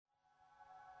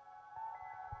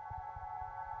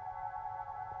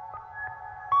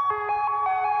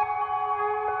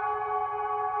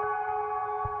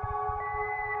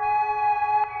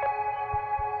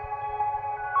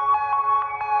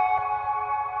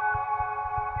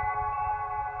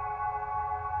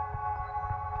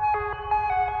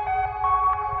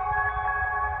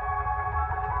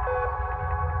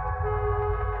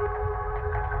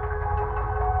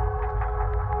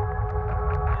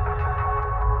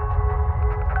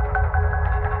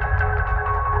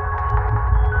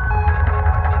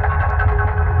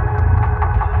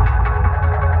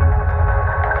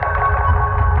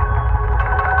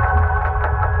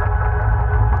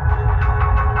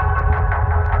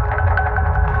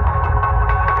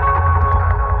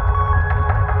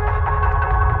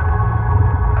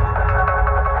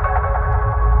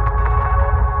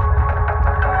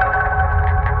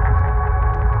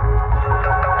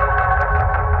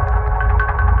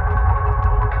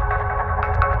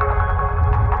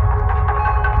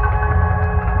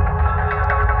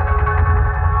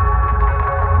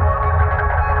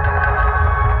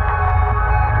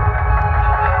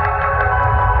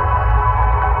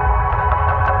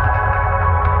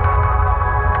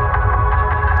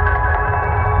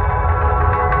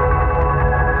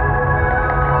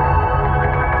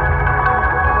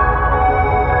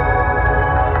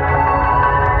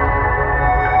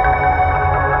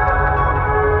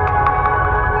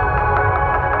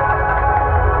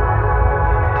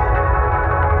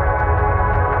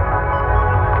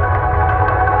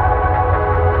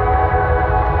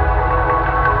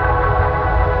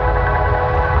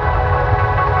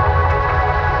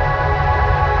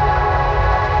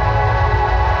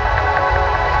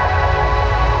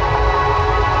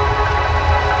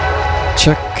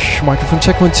Check, microphone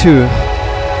check 1 2.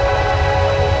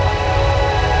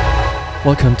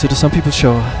 Welcome to the Some People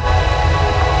Show.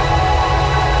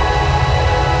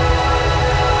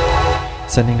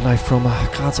 Sending live from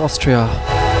Graz, Austria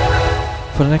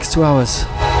for the next 2 hours.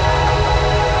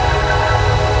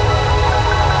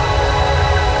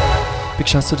 Big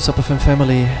shouts to the Sub FM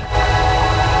family,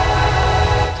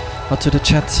 out to the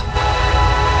chat,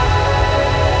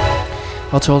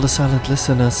 out to all the silent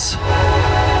listeners,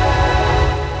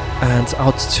 and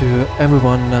out to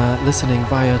everyone listening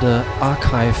via the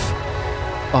archive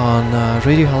on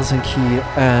Radio Helsinki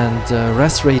and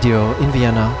Rest Radio in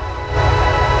Vienna.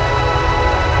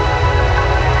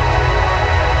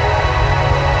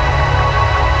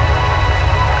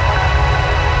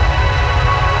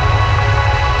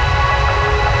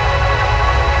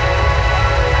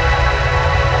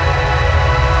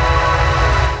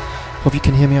 Hope you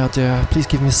can hear me out there. Please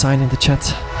give me a sign in the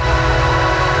chat.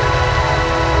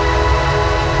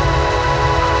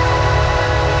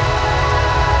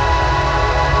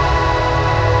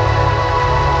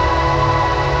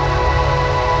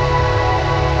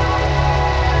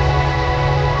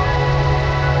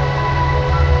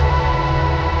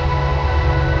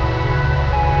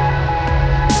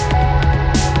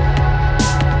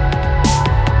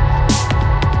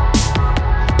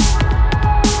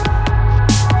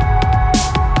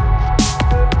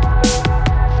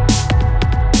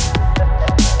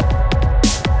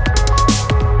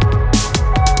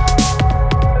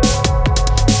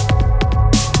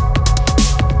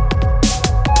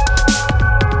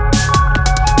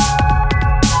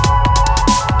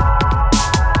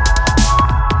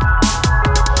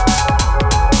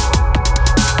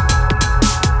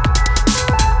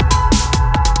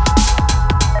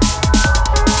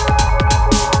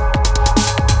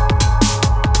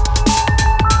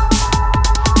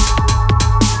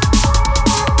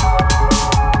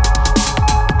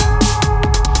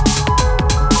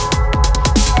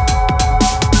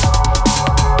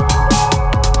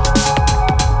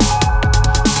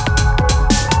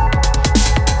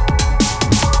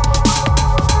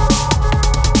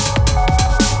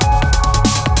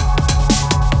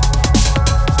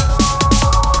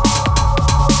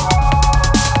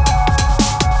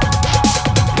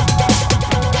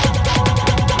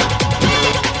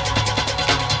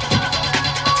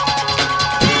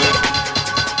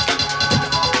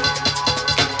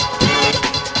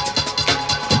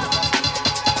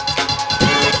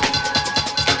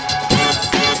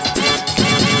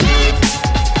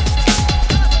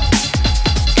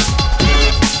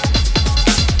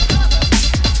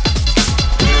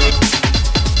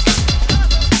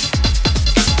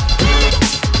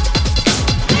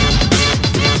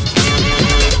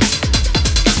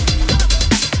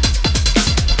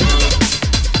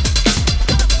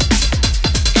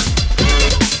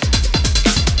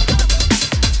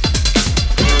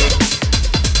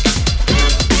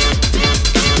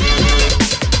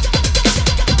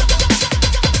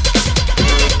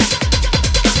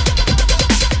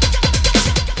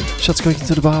 Shots going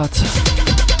into the Bad.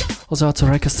 Also out to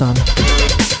Rakistan.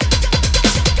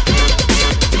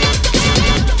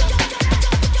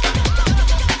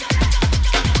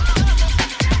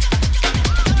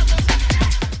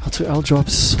 Out to L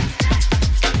Drops.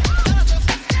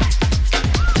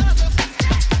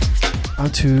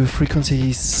 Out to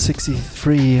Frequency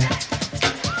 63.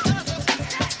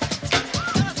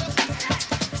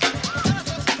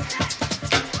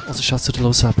 Also shouts to the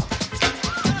Low Sub.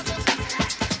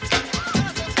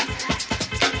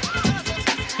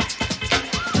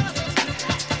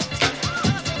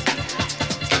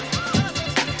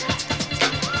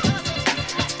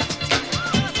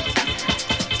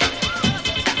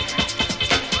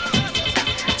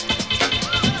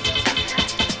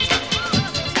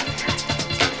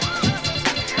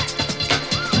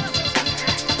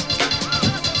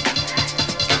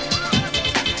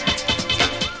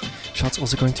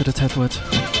 Also going to the Tedwood.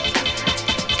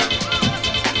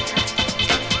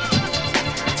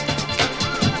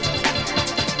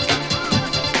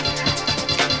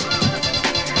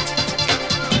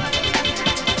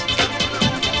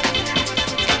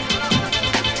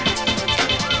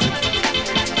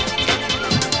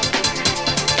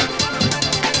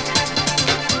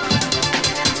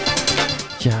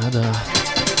 Yeah,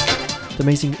 the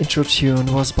amazing intro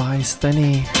tune was by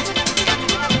Stanny.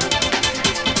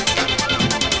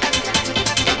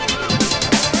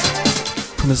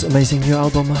 From his amazing new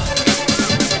album,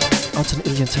 out on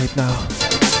Alien Tape now.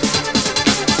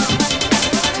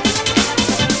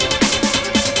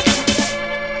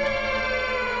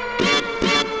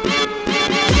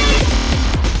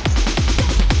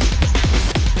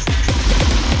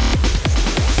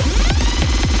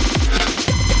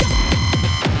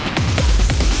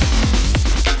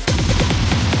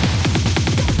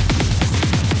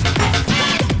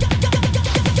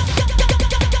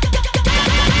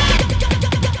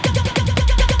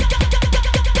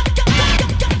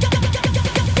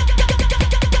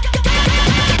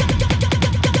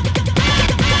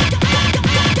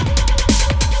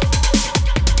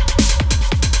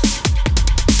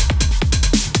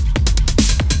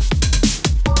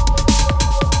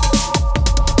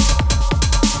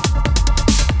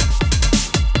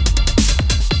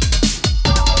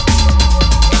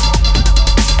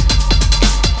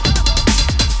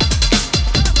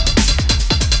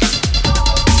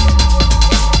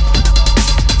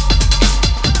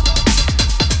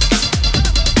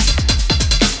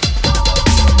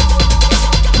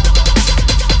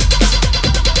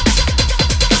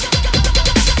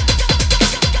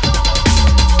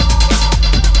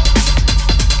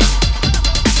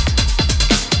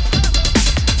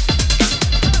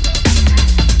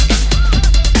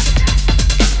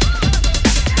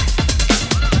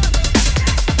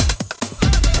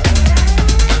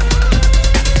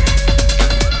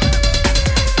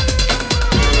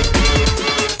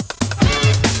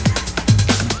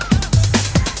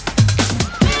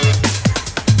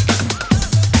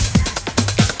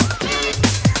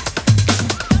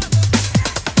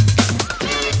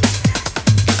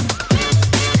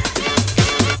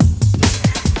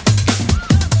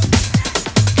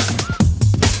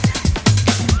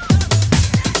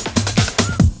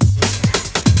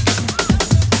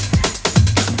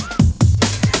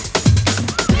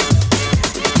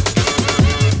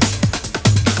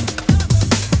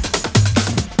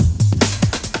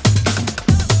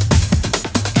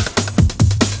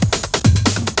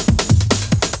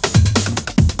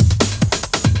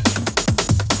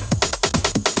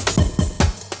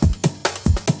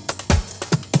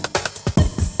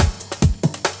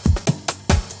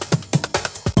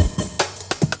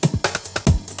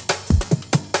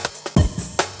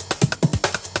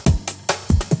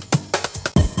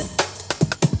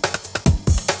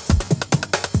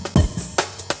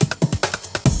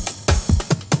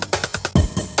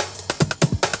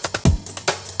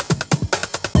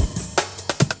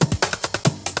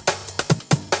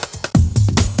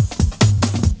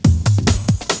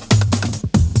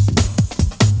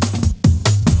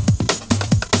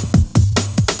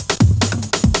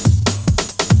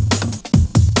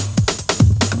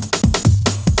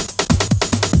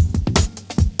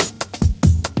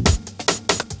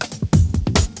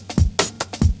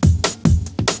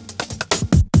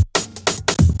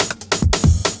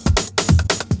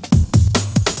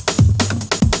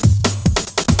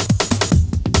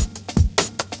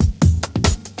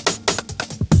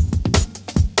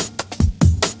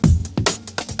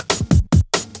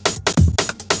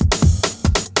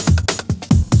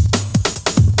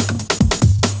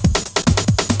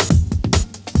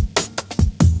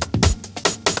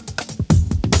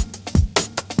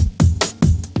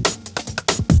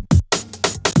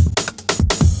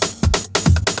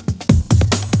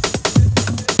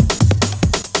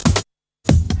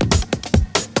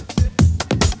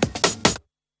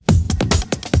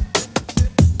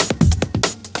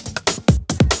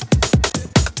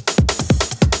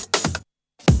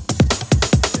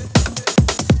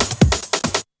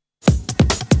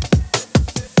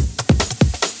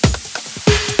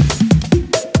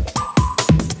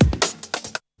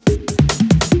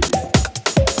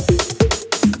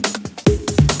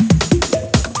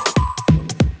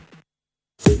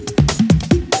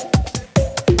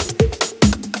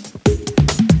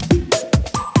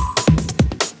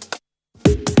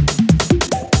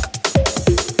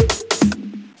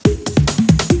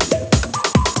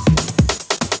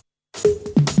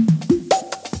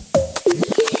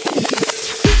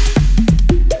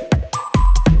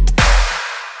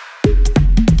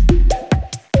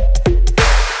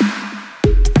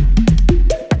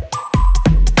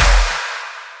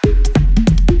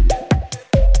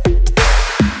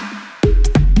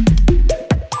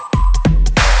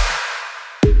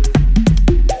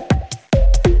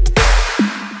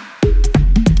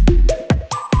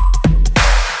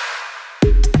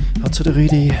 to the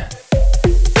Rüdi.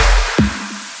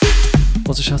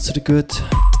 Also shouts to the Good.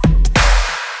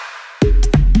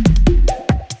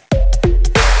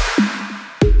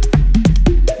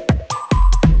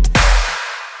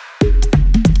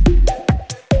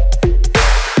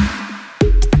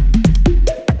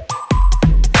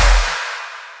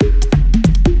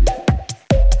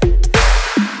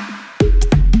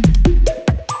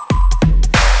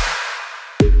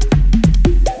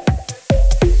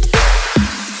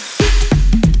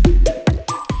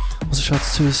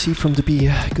 To C from the B,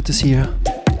 good to see you.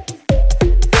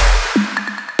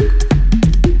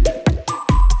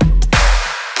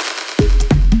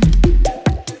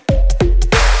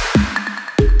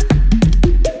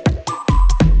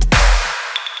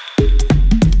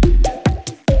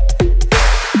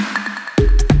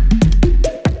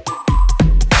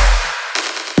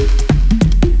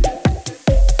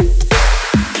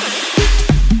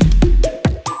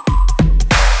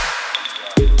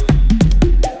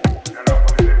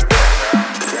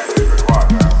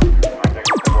 Water.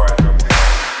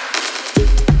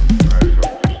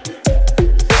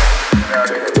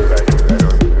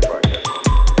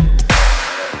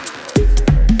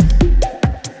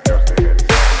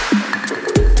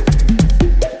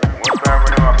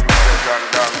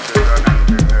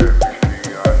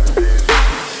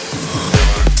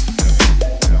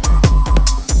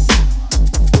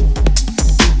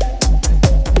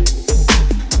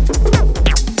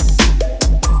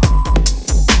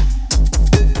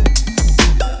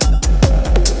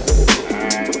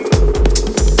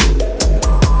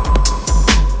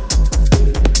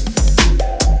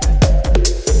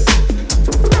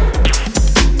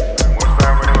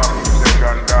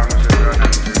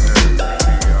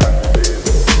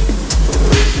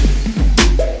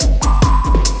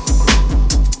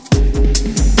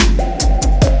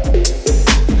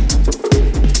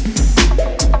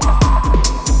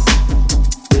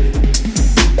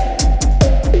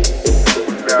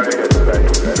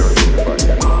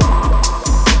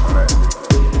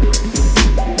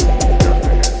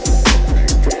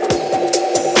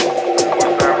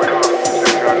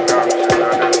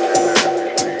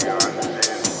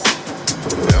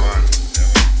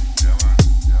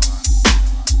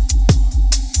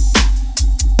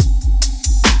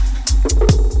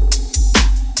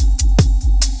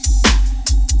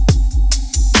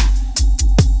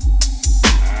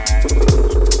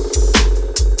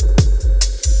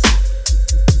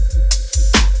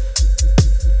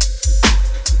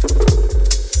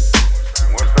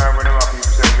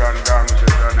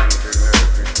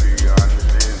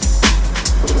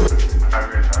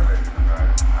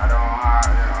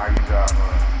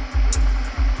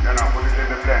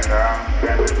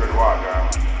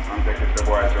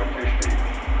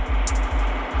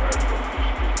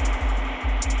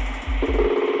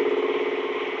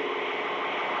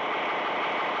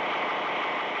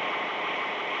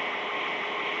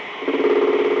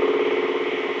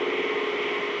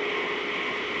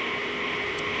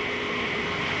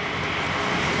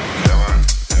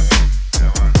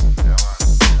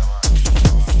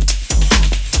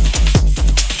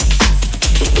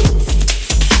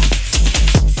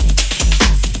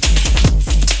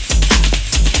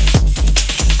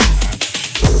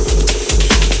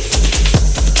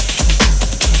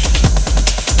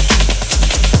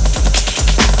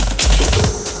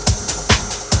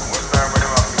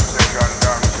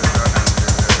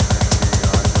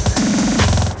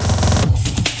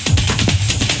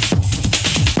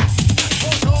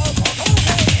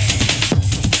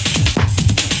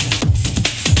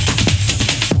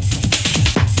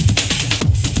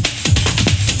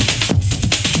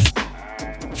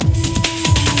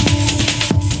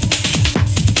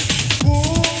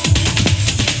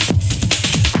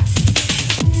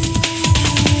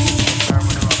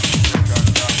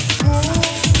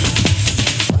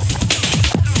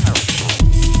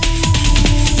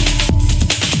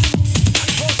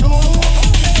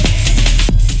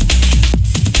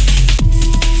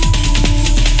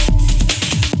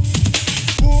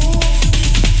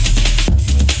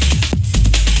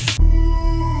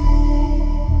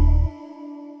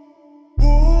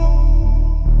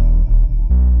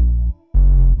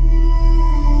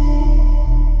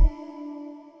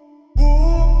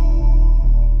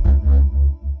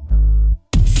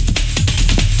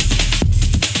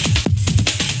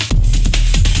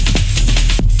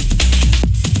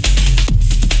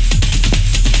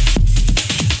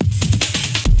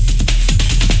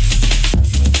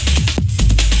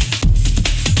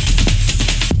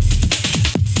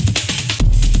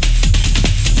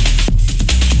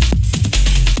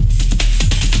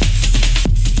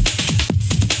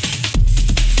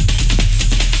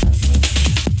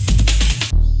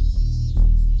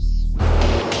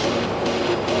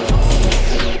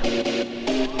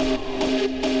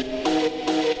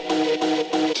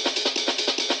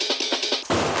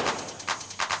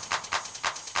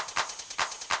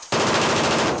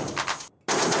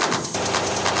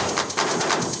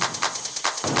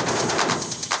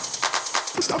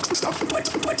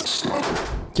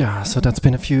 Yeah, so that's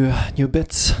been a few new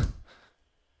bits.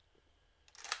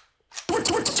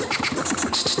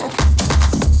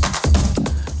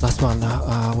 Last one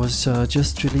was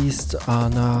just released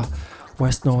on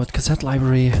West Norwood Cassette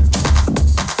Library.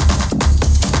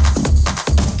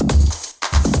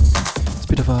 It's a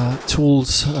bit of a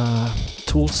Tools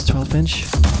 12-inch.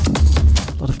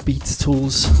 A lot of Beats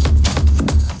Tools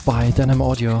by Denim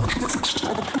Audio.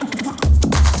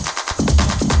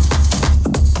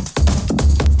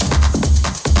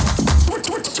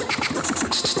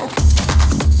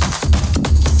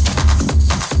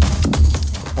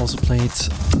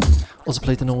 Also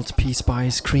played an old piece by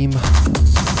Scream,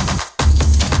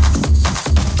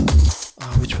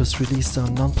 which was released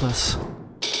on Nonplus.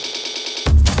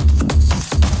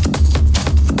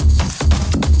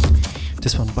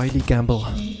 This one by Lee Gamble,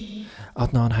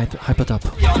 out now on Hyperdub.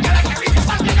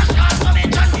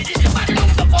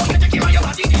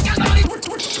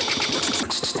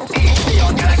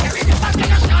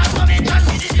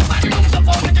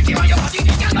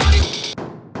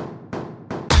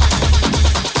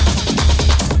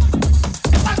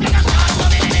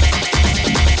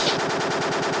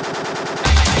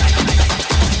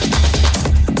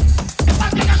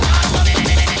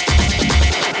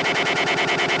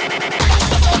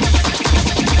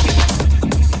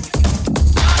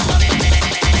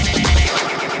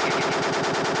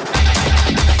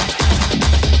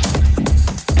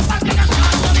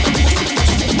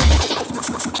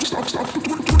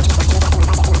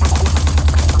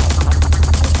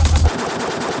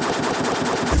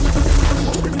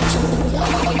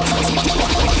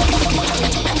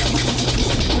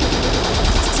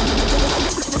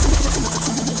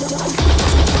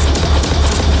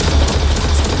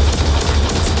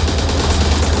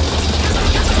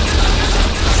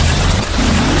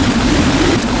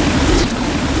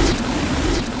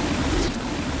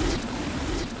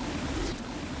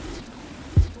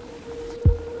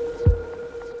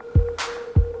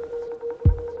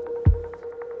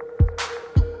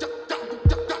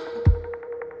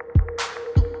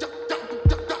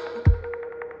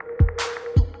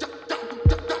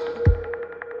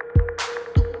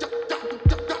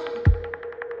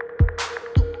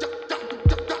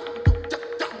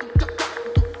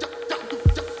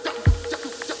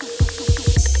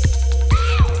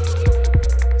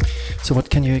 So what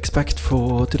can you expect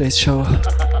for today's show?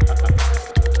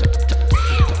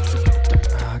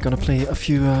 Gonna play a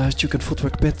few Juke and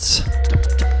Footwork bits.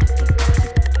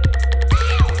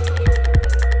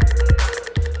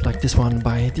 Like this one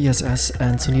by DSS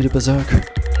and Sonido Berserk.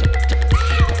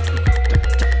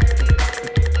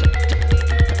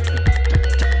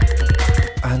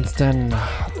 And then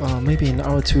maybe in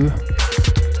hour 2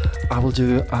 I will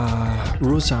do a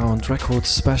RUA Sound Records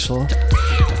special.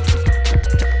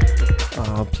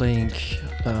 Playing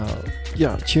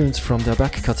tunes from their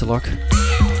back catalog,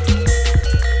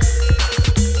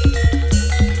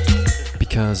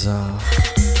 because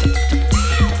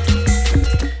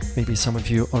maybe some of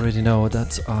you already know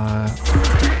that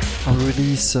I'll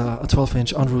release a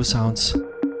 12-inch on RUA Sounds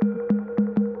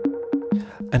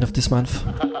end of this month.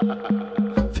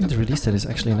 I think the release date is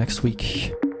actually next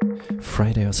week,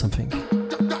 Friday or something,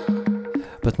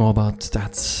 but more about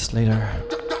that later.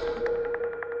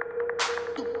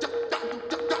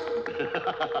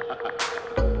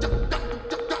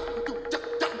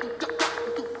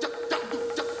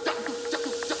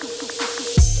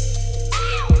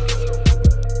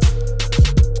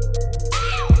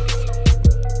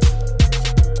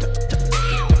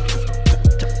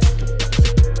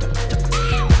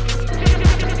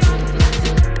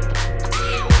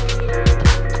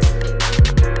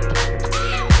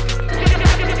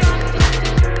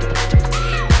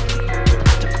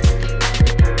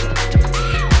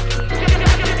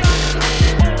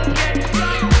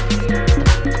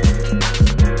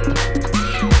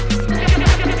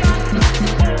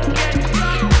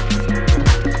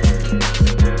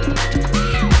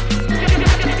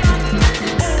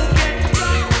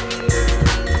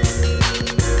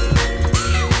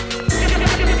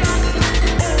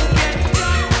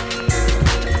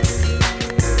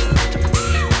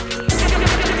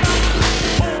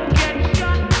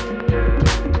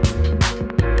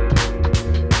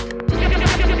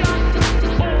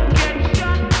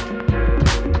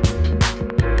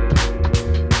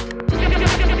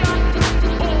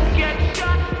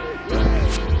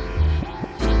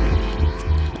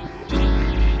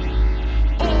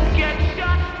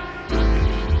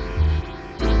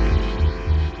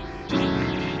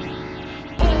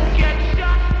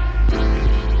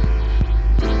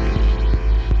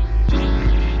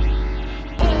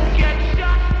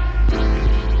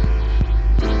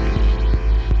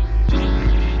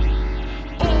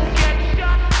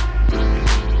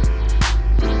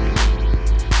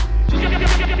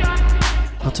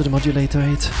 upper to the modulator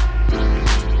 8.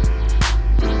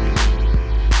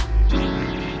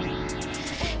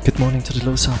 Good morning to the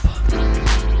low sub.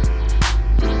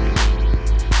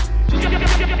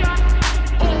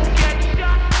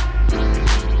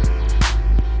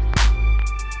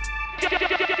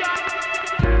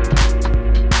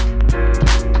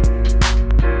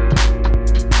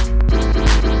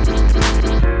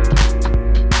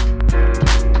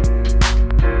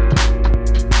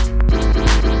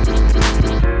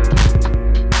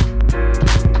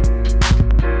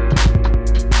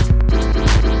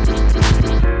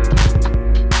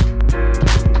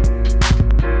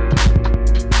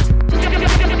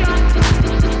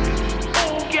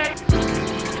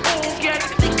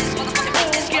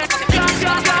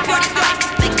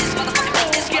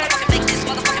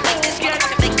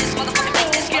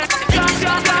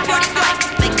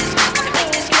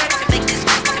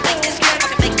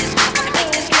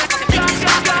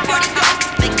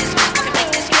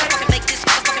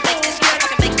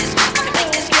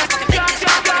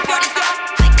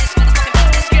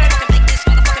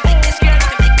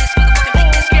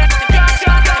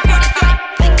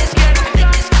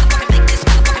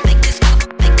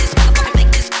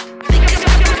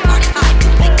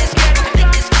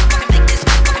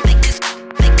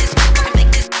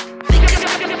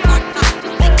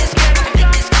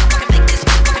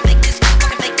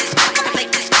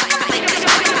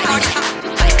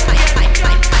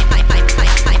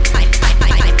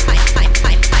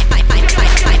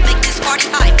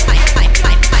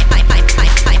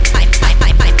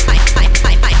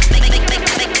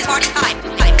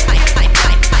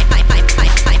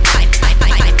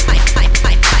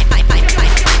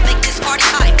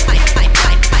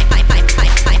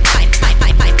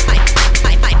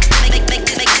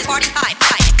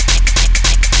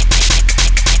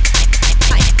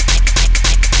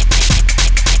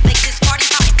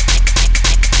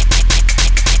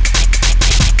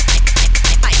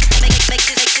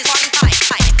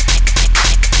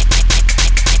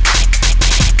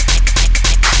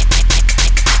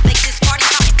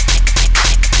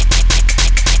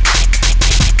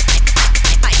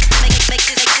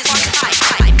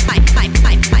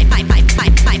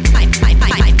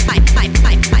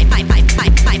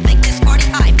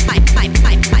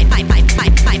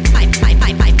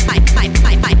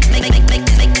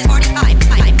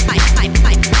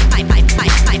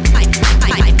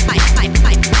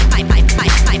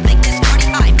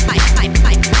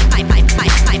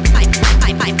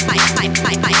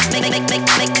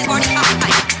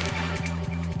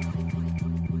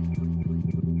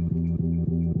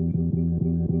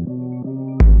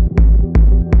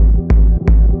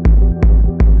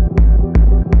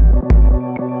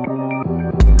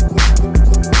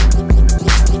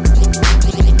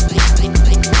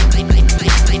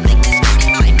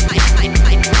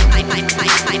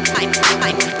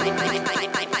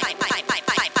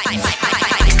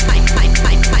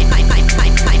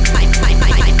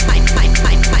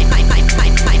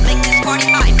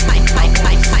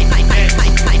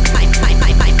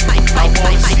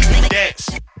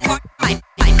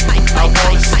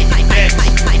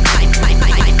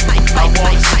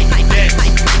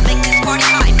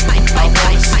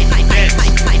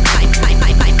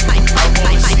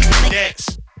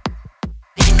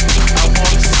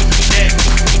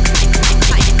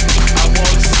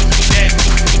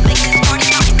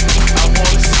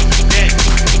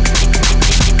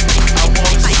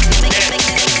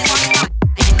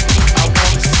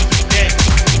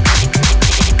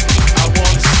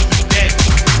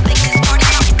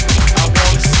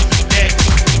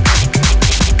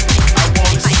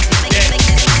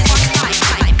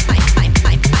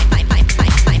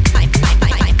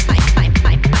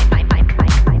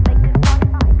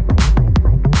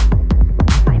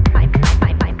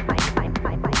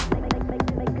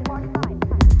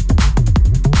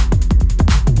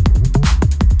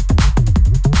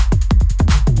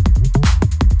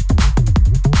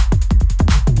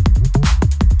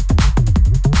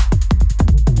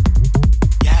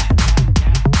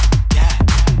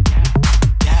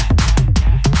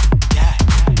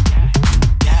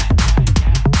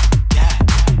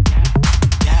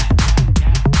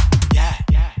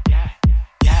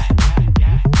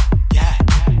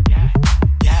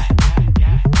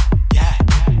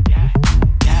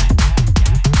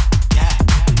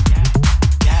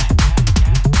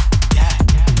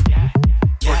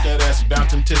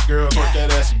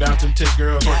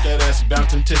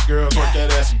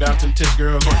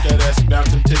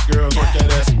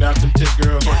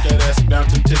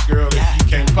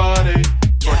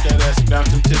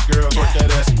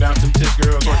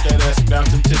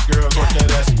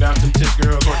 Bounce and tit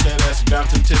girl,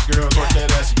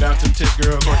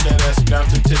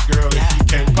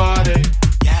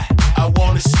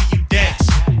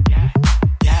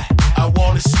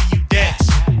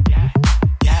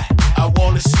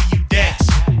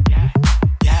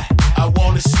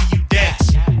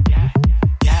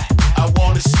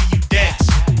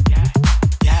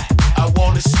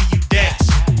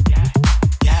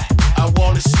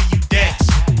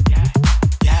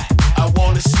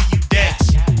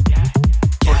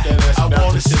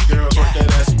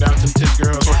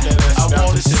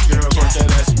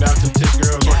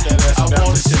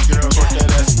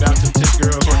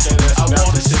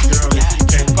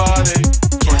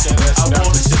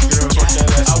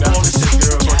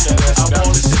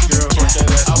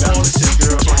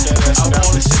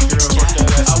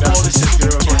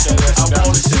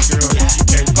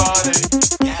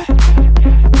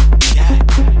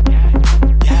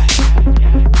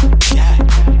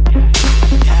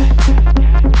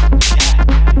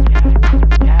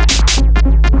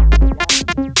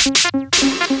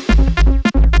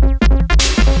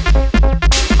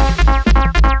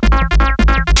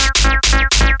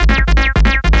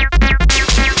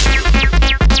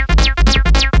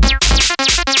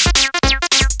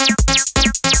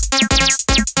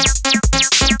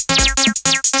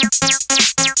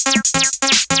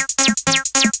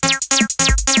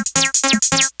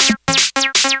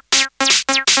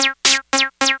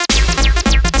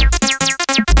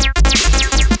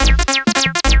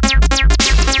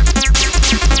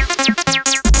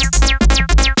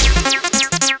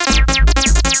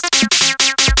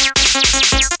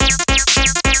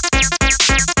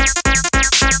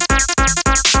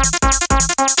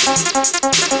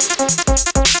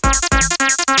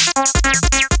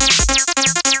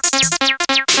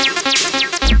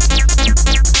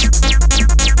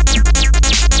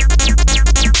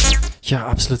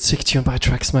 sick tune by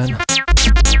Traxman.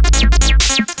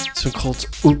 It's one called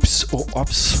Oops or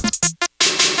Ops.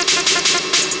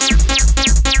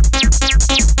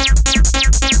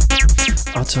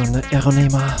 Out on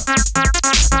Aeronema.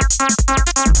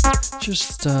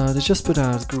 They just put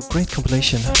out a great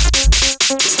compilation.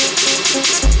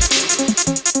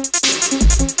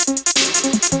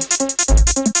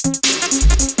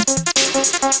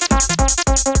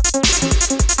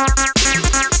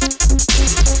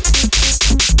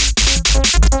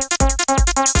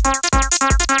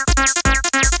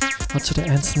 Out to the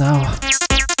ends now.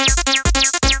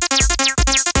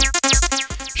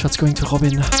 Shots going to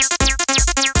Robin.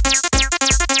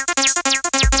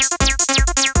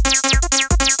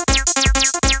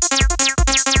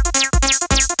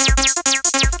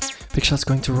 Big shots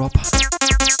going to Rob.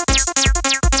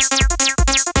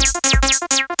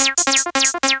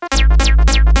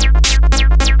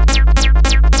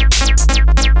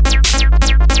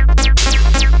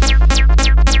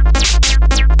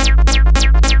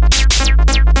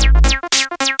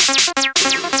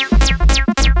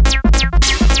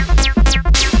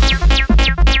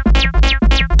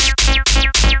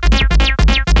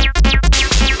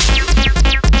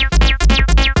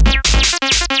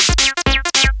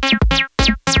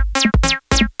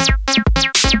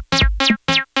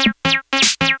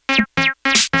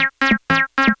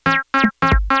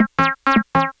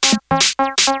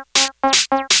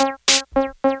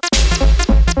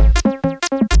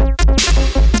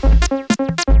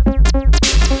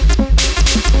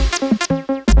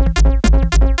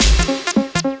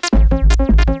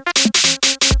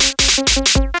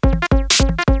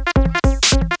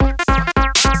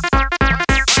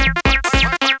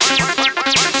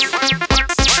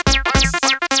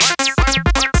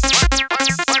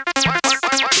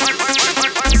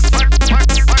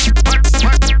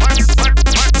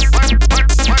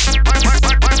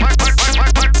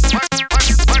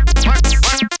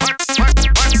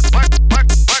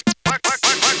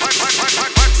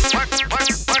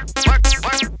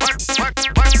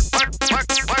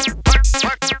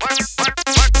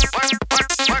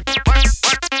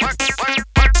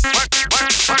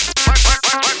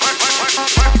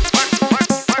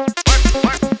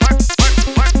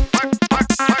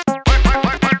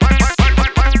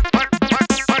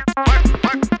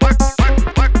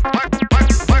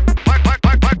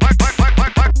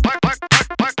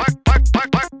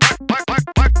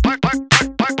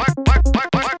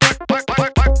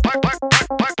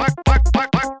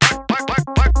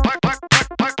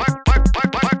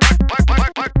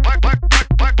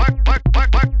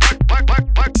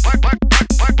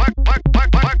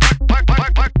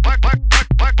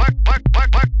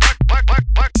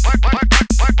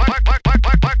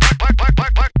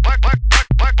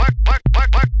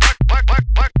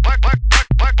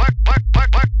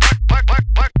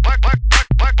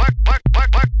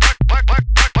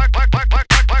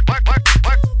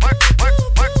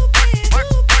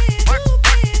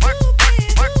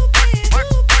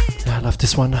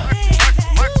 This one.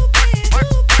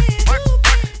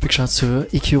 Big shout to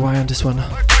EQY on this one.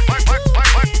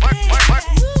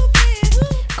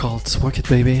 Called Work It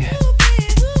Baby.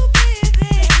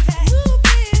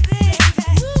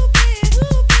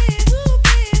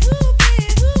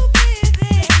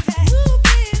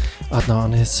 Out now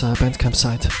on his Bandcamp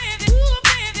site.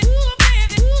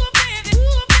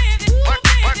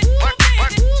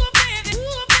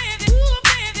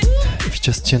 If you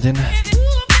just tuned in,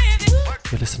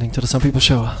 you're listening to the Some People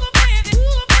Show.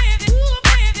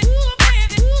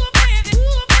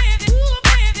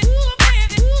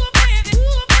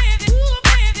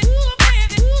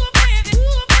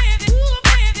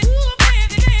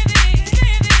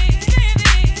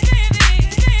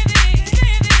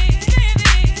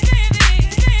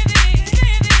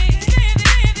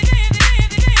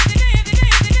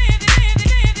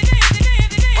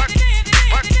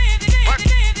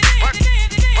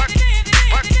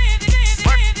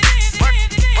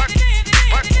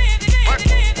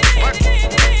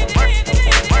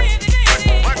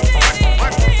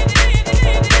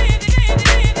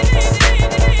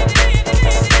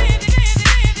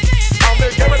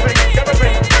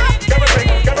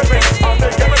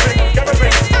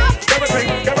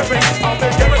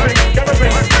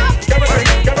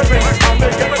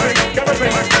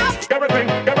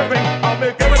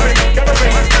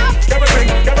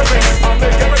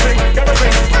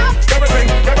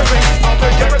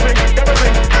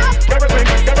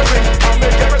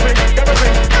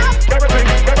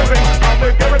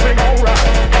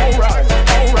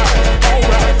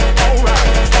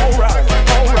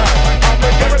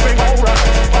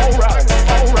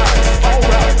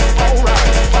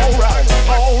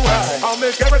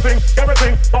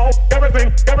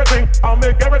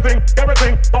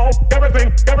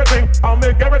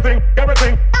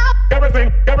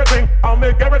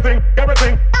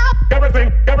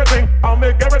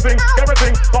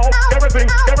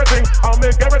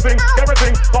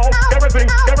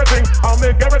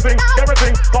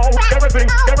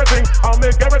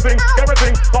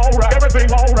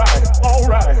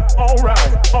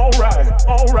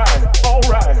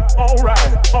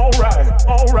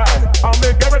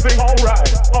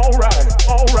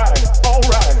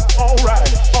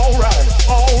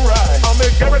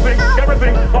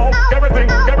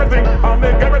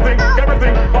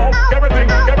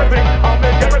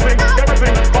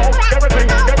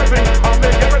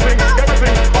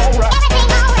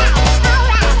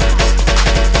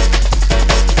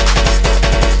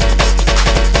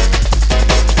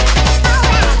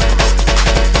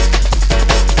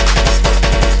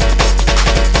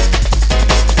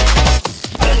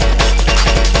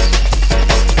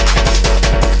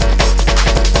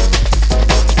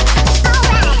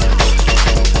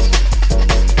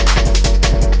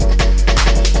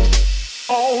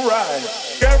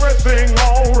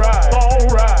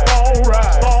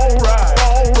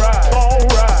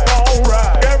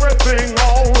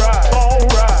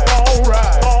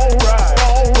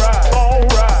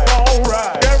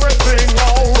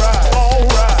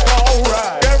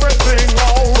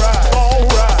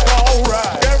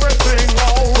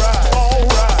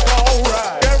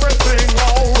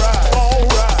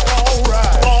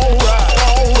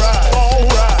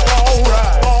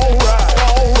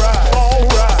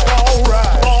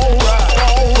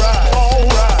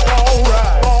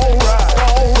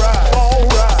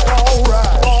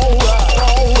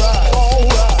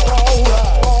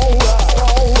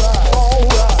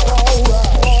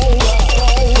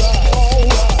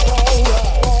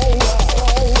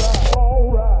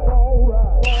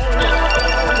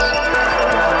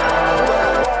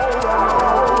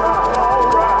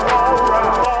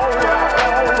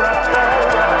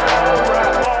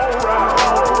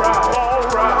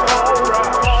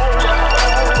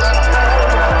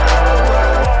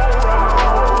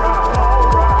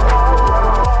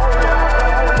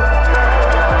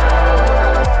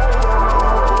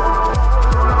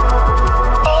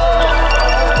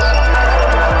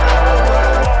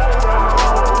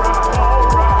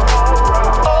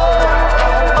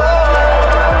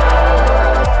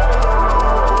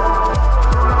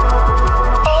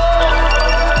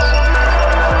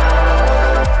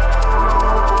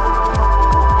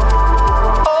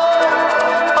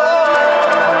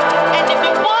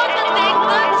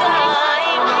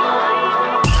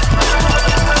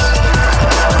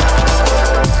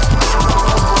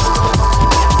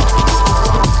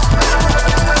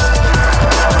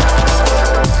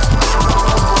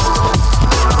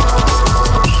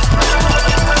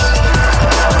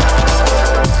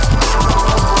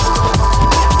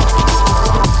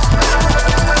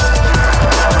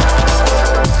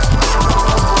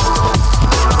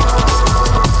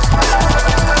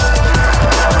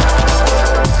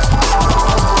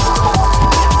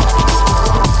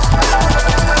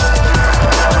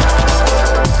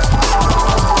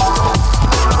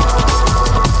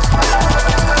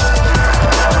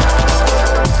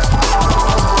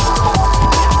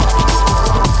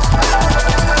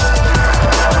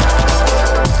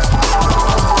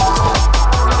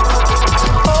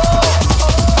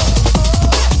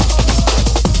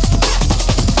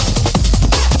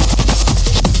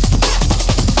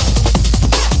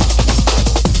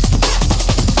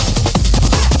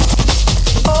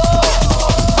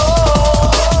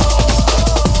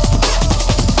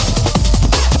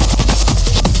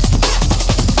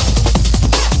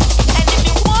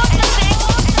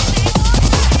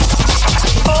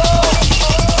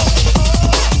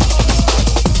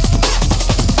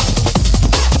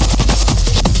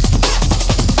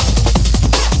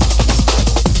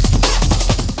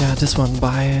 This one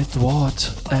by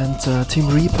Dwart and Team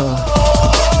Reaper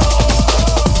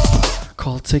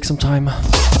called Take Some Time.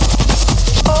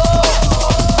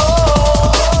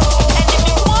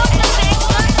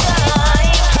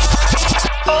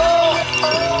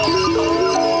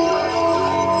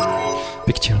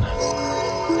 Big tune.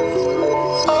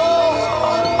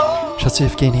 Schatzi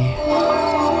Evgeny.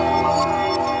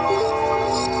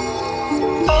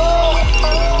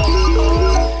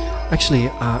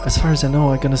 Actually, as far as I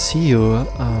know, I'm gonna see you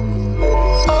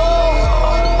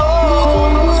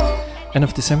end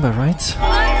of December, right?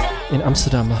 In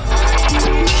Amsterdam.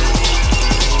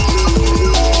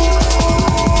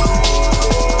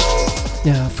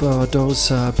 Yeah, for those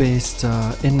based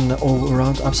in or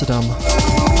around Amsterdam.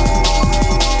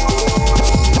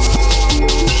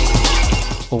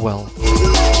 Oh well.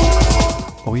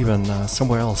 Or even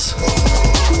somewhere else.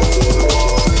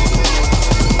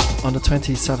 on the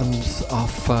 27th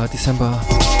of December.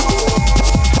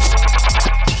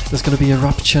 There's gonna be a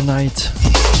Rapture night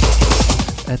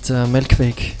at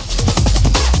Melkweg,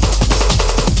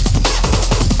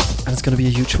 and it's gonna be a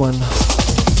huge one.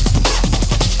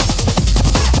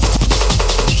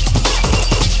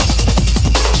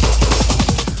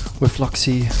 With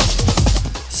Loxy,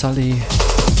 Sully,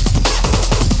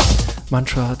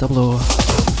 Mantra, Double O,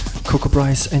 Coco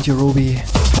Bryce and Yorobi.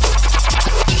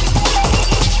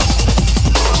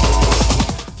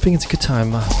 I think it's a good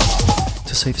time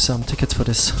to save some tickets for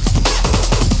this.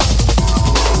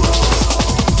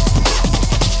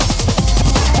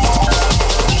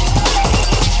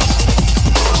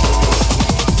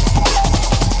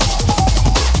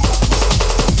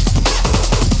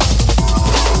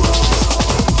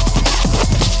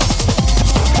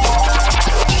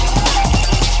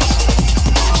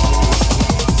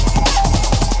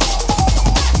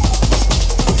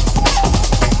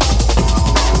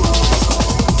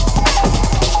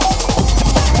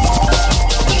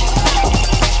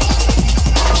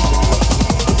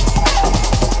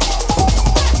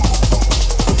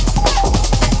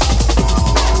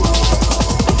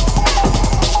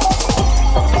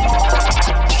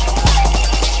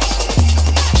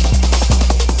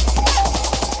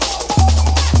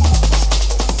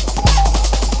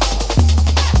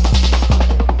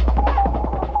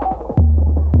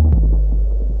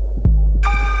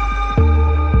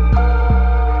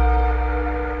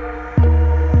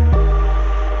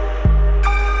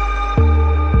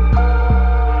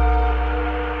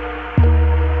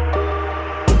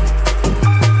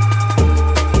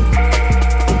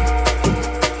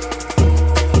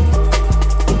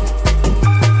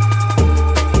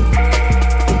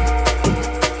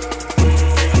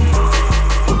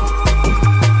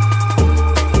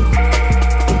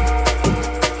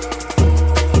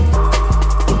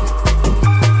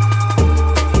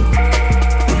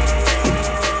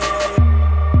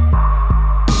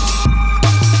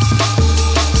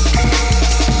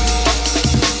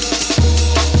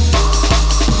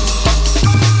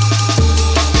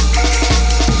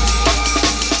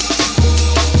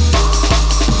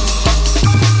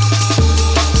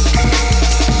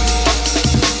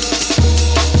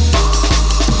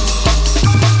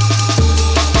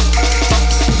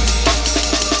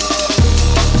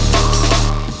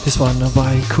 One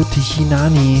by Kuti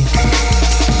Hinani.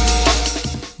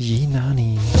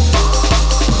 Yinani.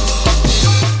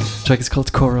 The track is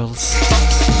called Corals,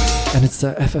 and it's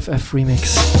the FFF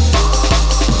remix.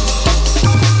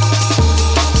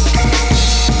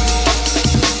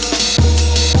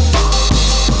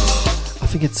 I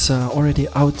think it's already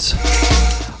out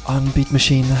on Beat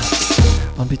Machine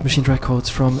Records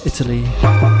from Italy.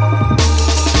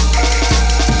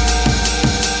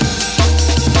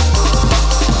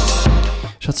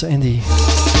 Shouts to Andy.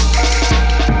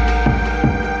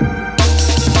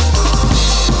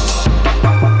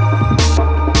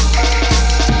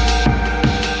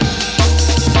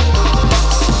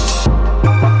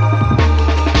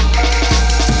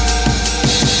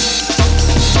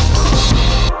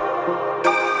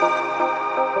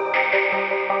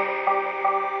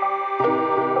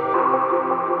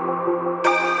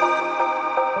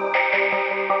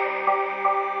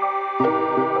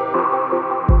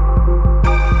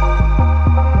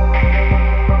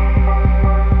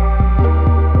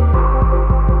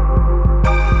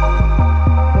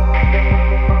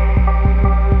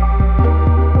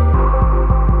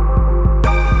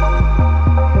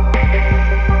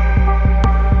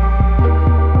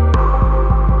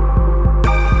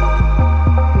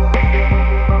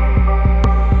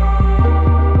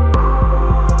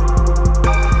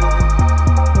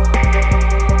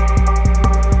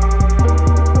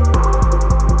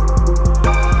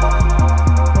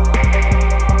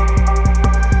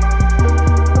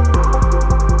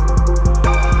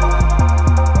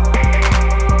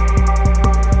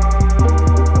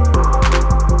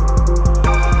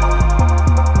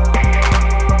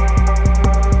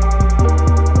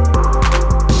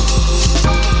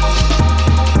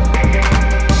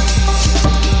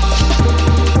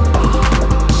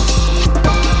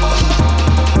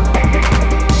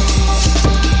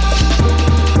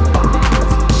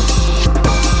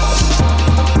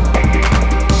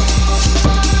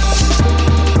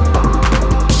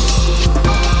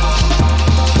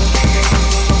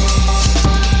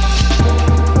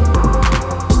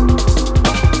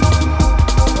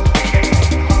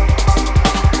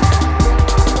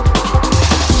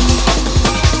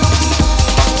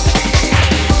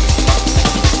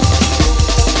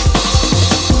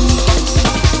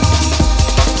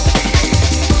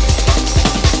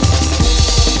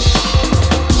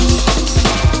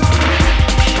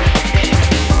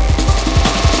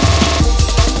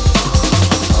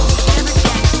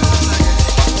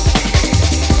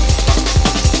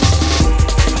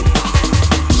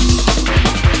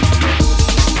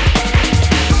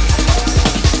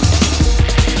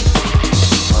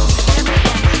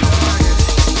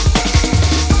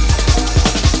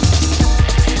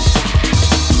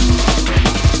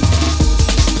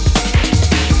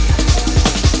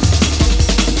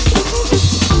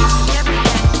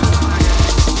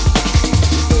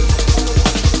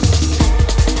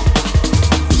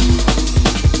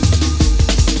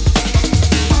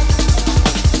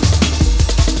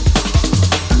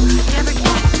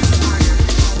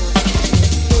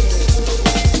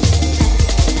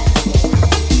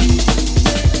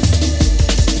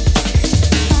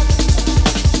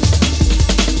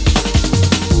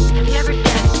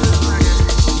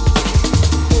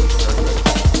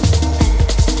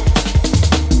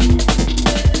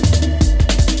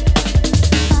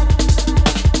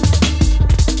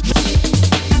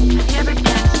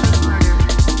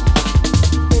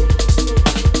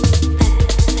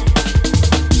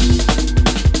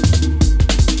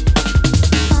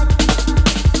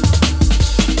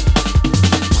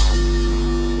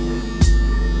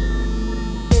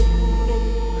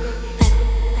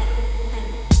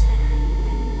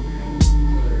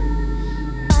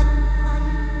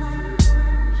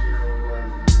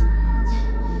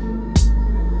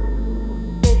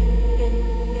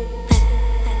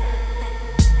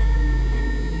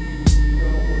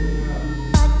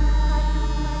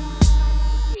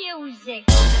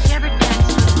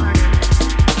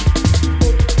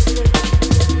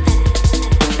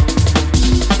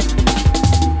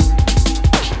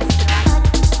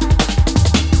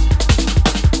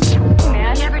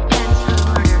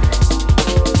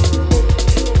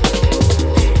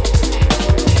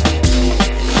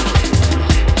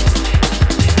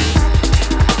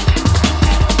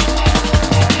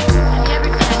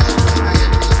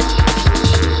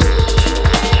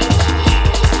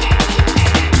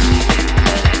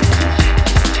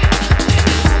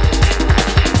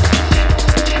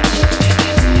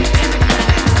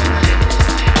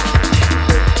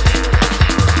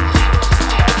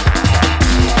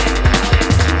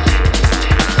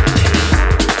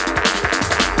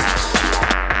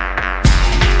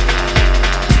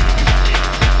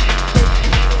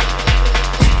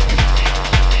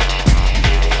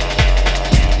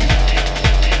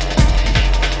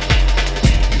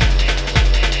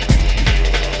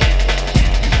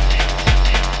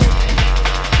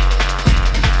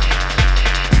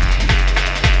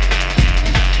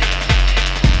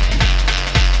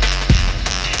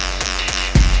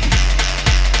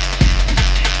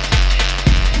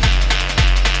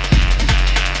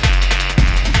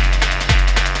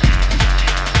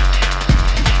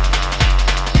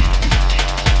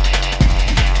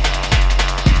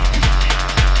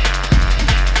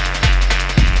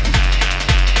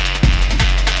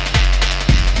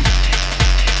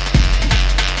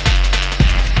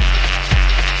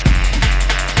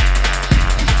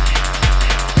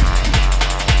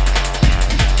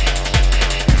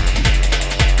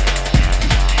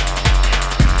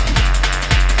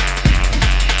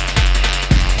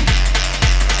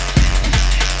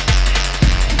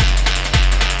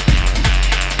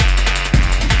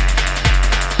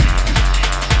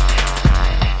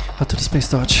 Space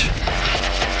Dodge.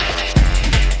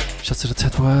 Shouts to the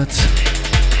Ted Word.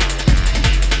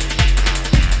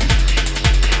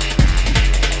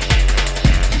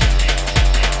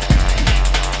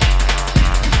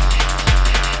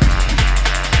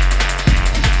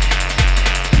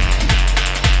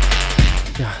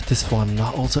 Yeah, this one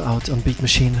also out on Beat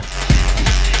Machine.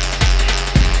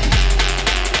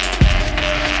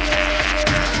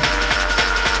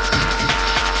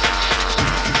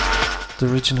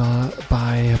 The original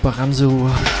by Baramzu.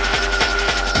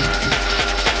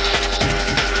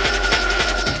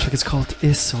 The track is called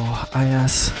Is or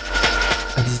IS,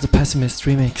 and this is the Pessimist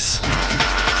remix.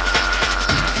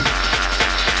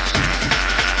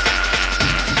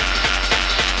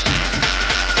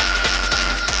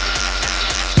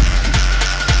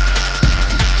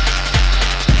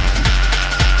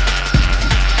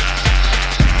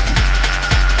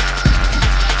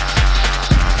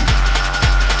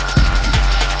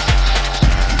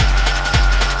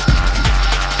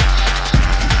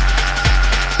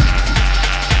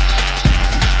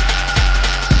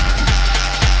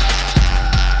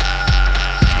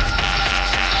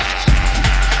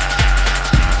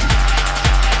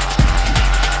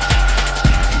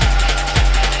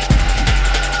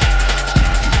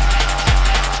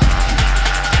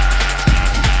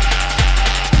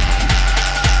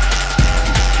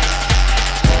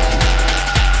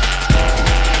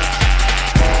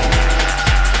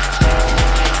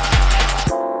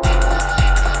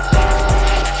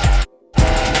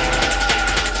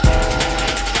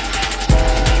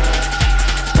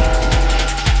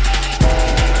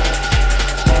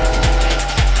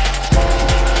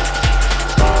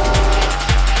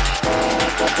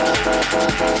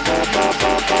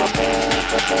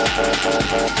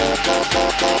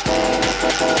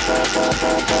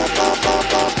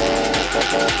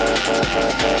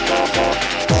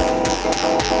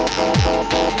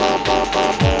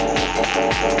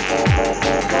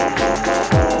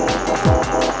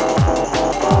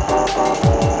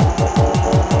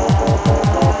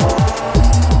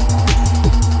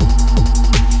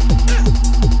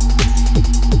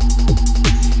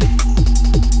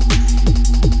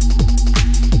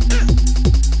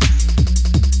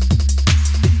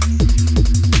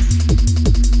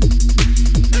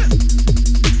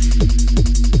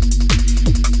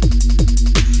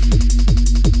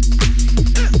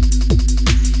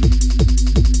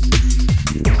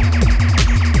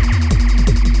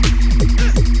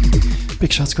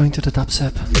 Shots going to the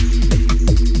dubstep.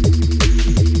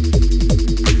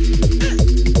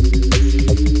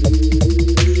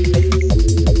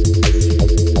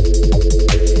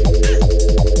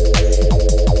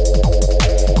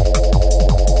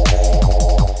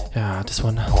 Yeah, this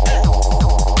one.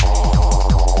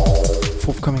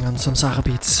 Forthcoming on some Sahara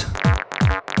beats.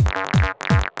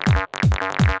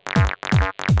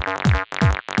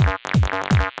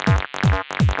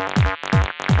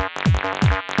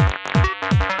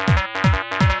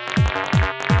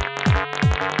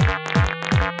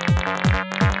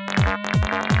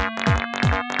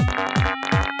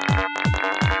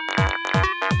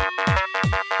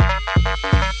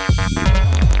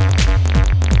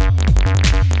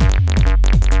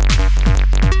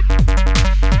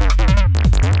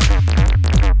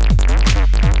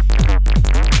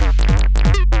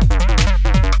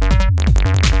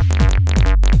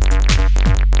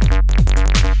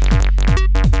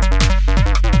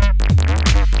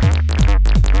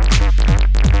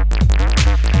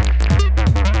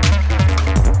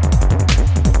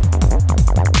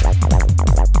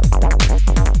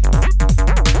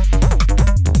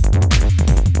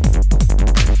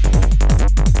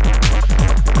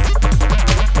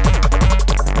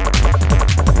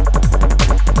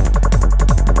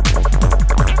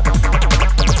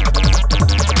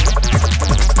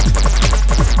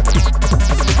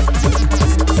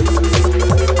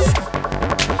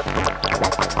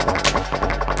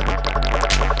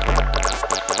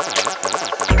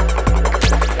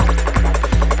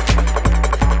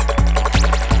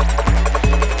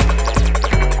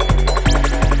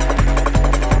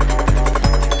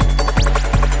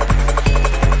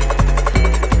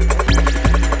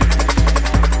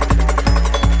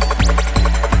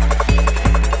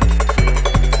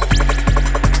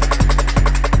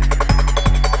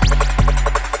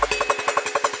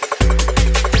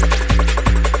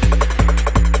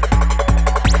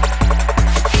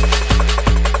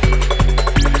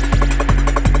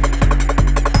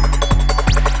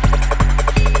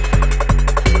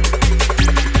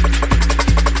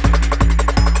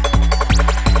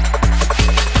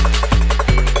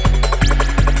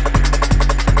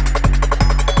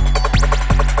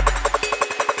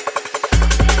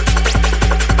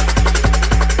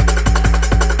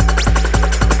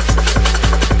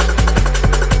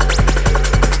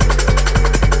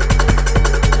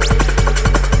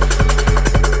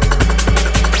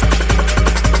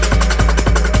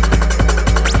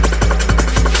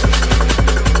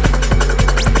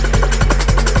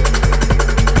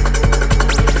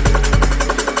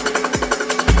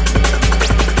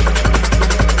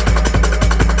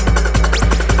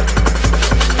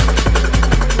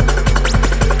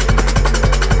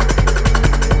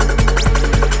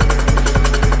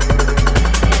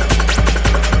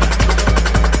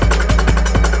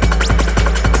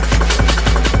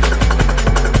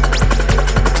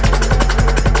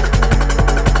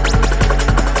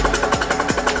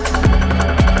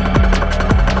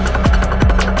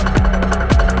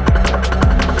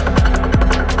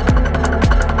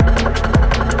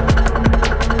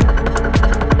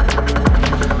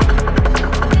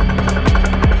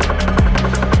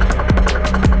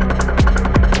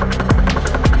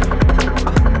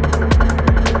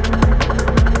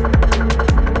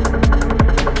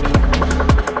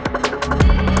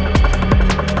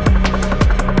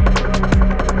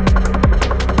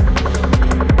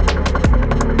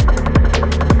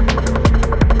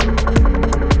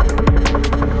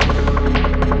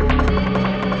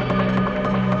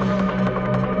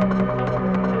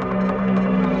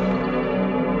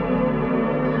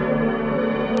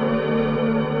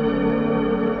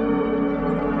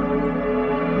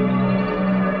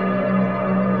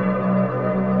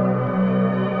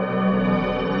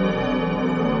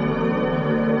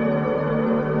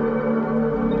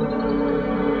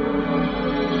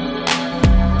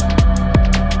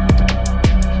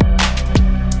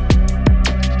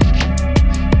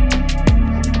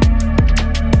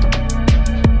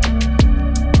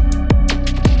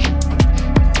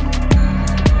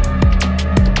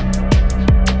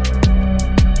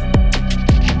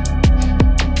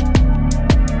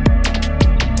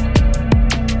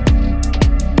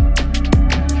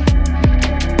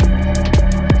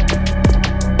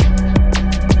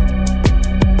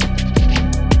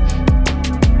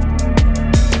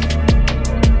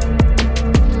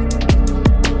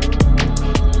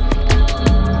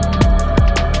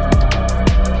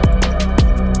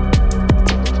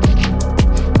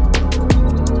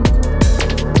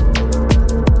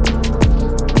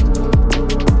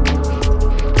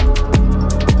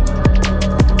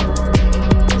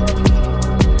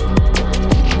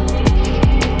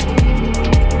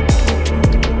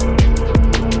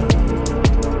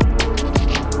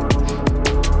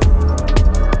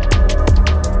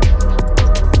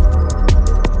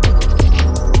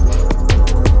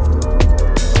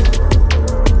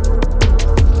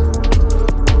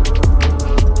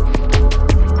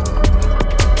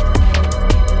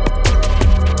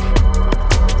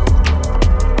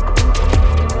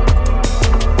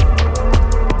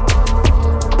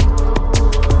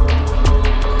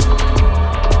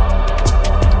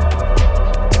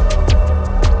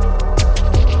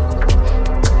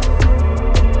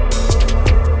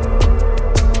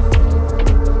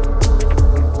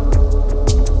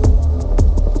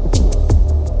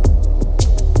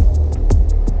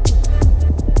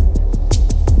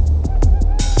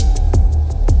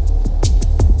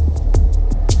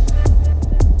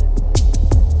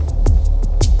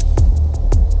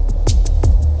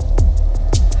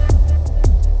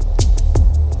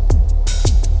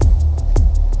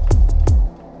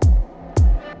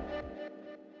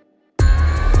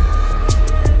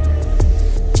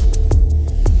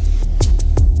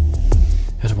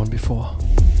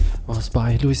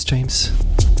 Louis James.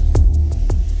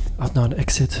 Out now on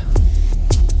Exit.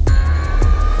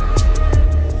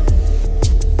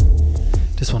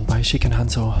 This one by Chic and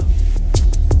Hanzo.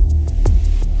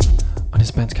 On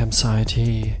his Bandcamp site,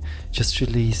 he just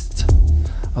released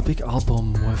a big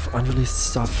album with unreleased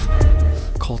stuff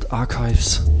called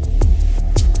Archives.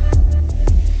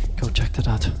 Go check that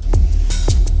out.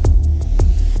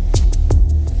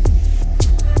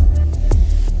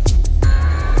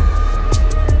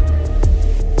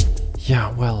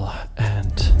 Yeah, well,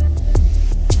 and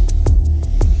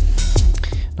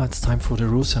now it's time for the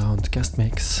RUA Sound guest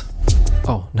mix.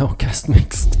 Oh, no guest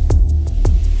mix.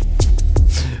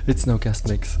 It's no guest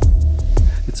mix.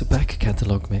 It's a back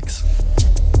catalog mix.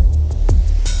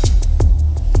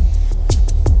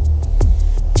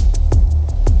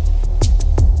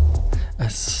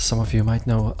 As some of you might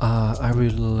know, I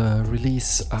will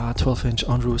release a 12-inch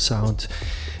on RUA Sound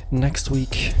next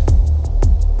week.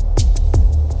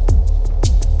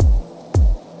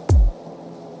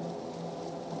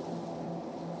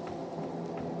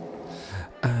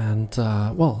 And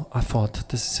well, I thought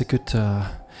this is a good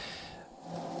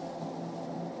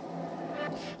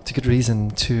reason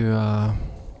to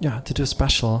to do a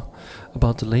special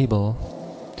about the label,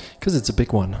 because it's a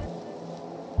big one.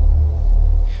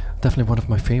 Definitely one of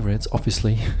my favorites,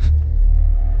 obviously.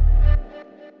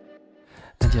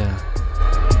 And yeah.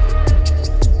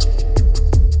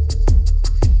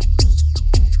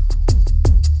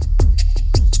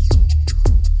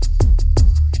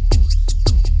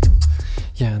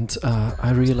 Yeah, and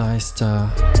I realized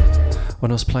when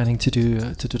I was planning to do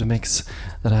the mix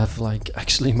that I have like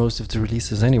actually most of the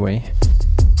releases anyway.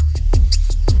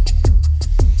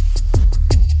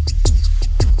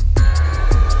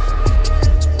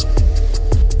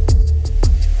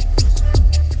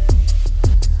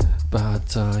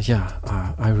 But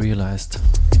I realized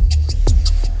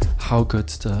how good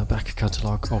the back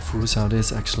catalog of RUA Sound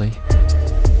is actually.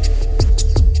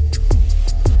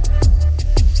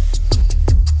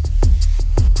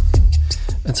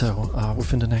 And so,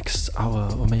 within the next hour,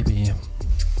 or maybe,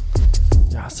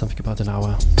 something about an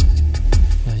hour,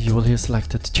 you will hear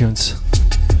selected tunes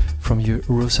from your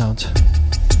RUA Sound.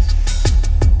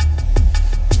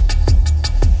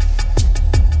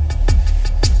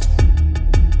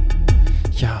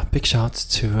 Yeah, big shout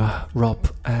to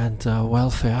Rob and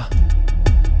Welfare.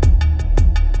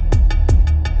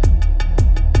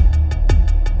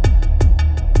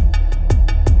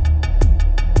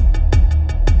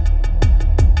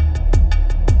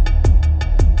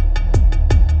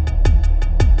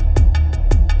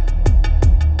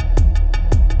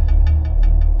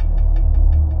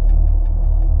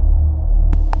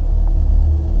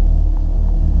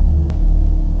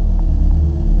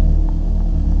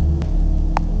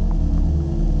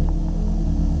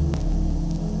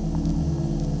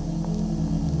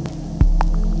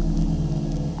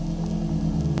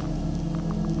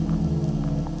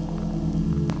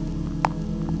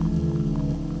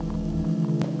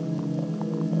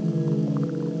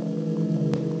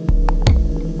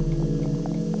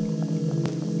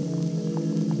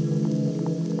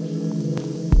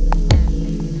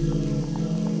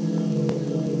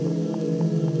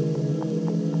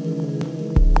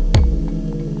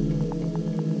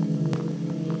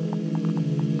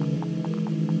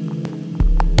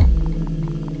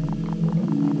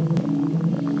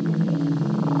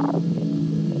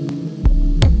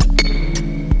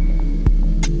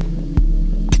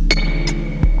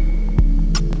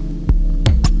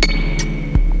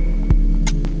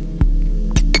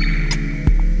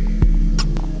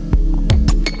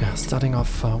 Starting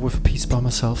off with a piece by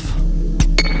myself.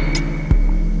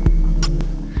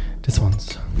 This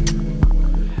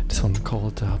one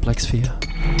called Black Sphere.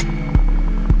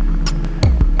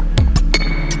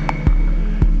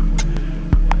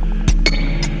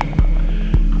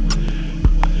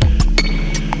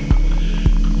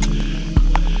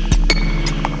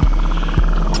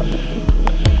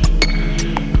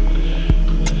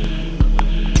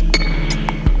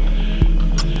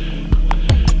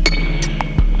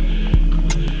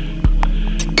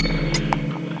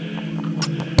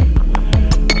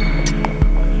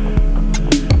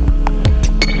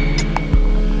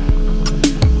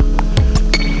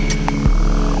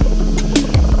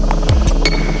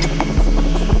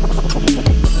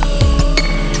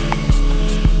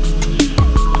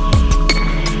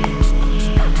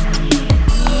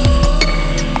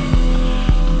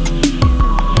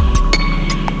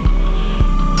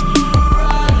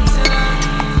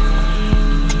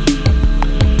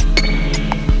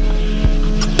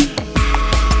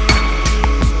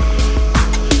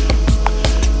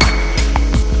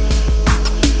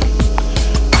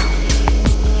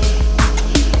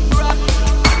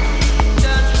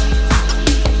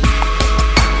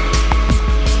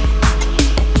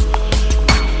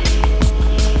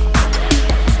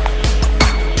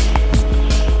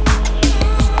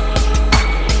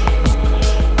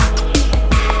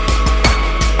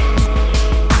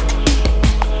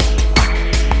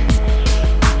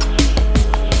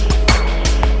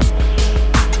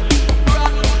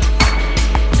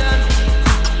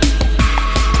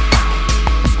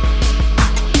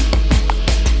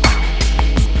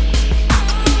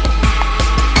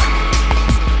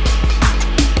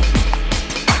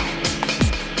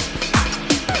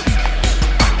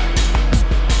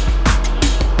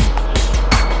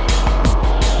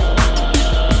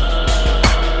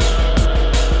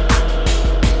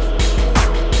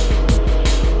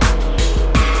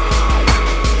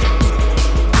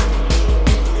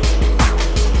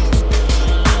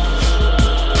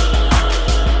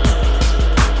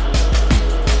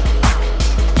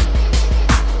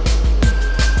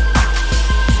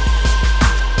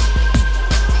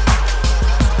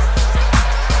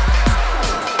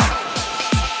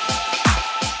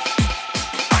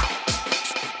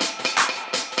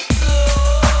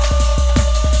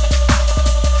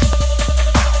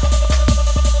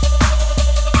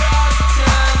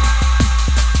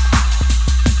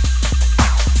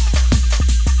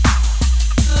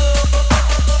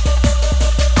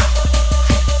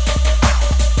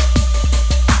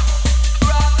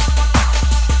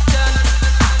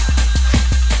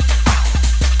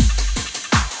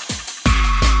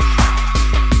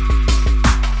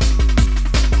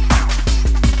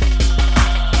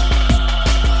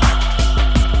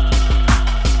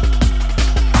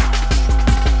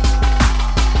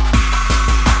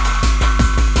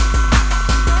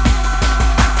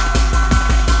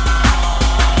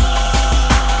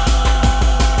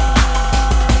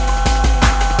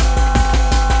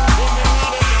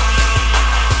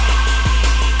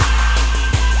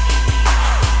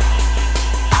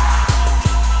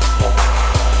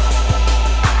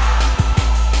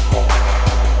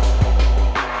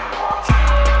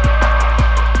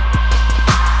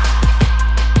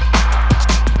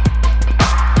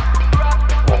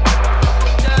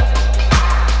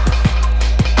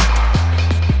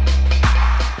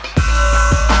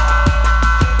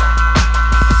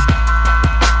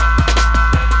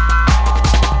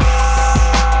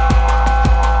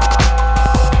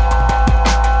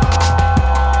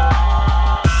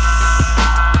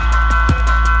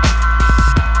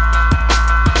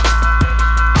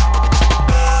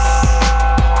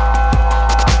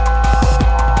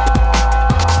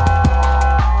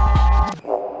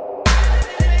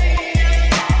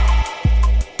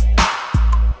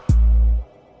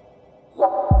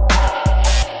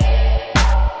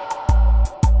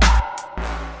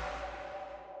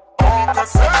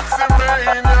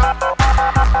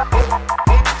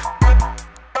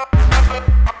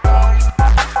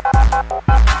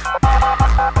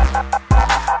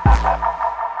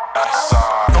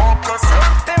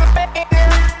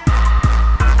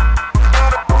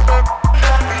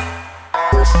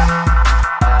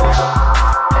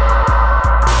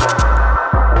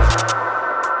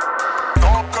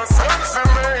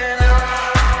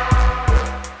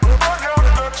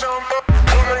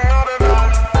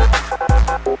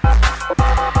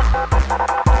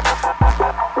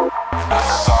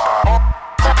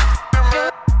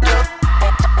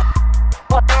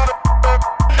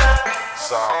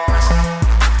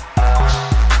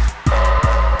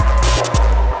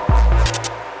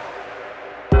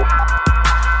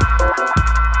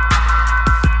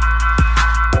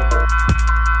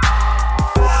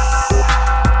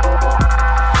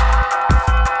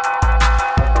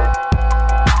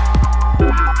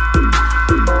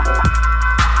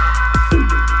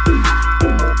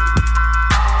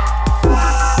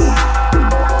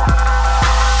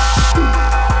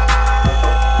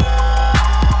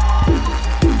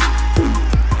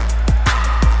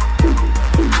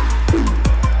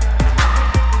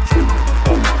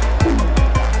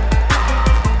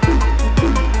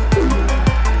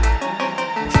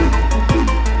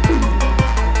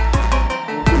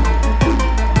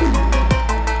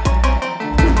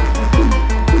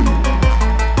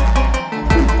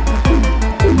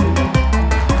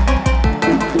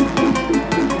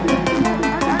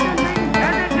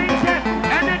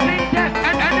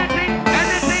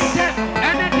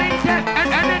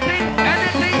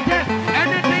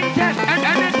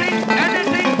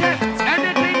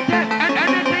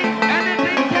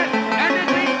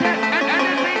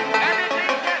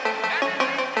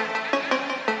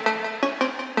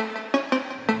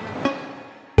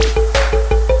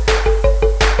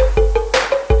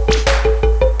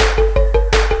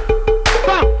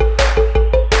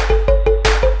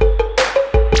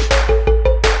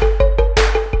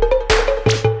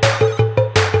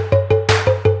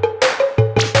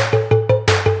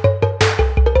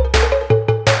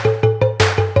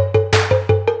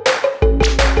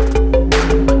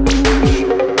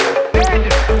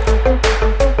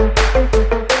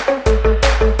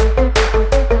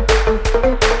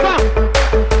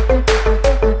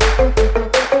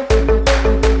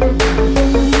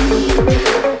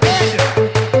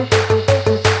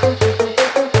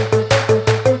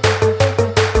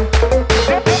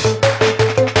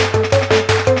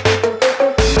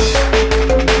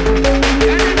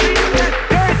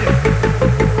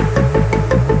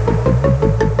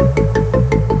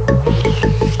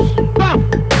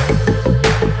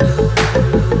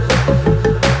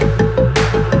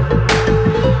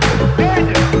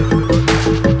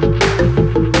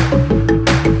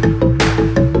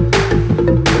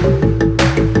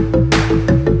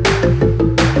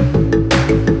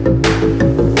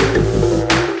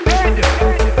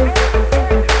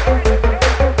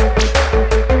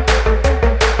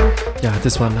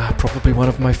 This one, probably one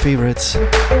of my favorites.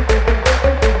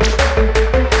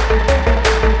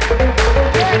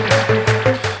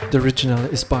 The original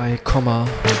is by Comma,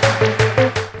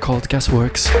 called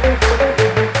Gasworks,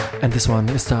 and this one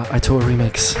is the Itoa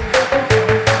remix.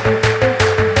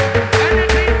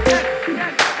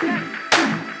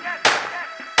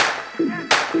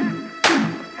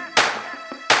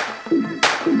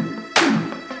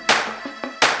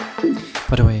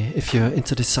 By the way, if you're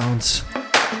into the sounds,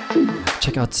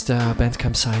 check out the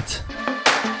Bandcamp site.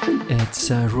 It's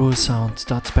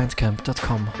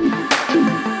ruasound.bandcamp.com.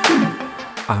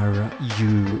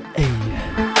 RUA.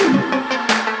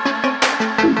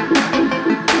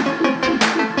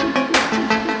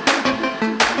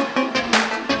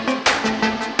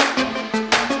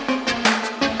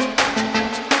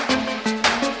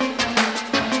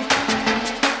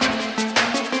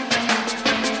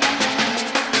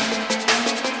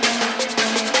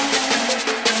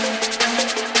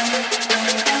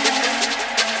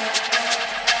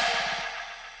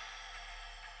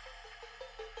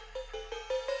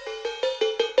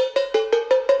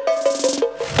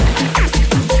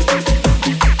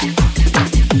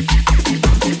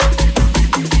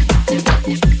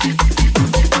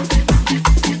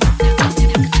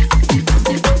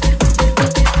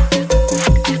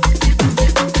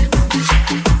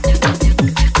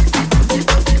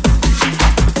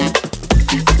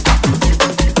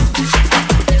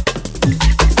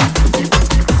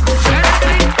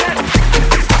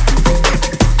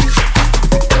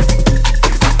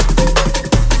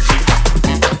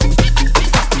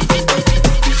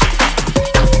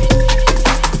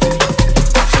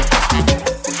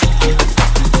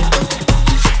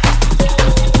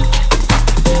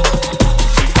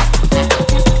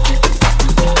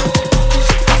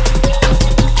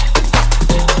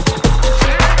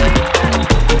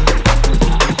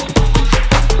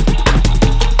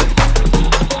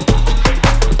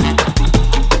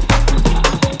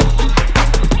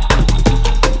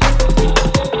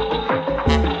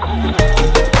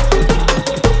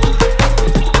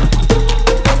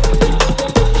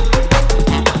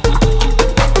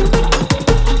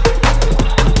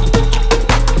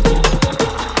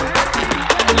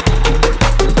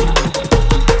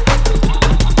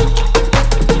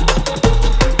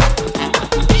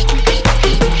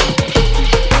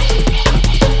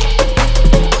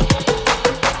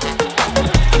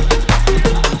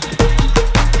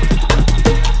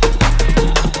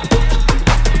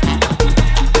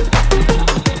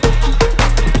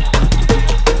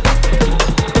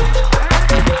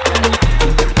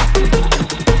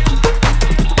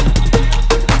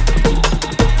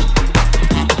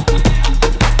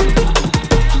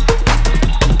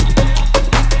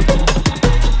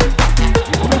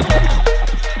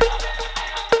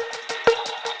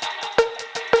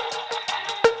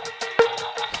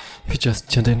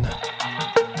 Just tuned in.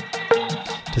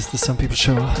 This is the Some People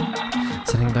Show,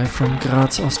 sending live from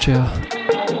Graz, Austria.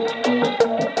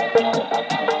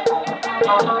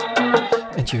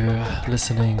 And you're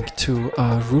listening to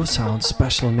a RUA Sound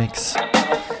special mix,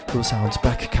 RUA Sound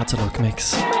back catalog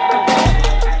mix.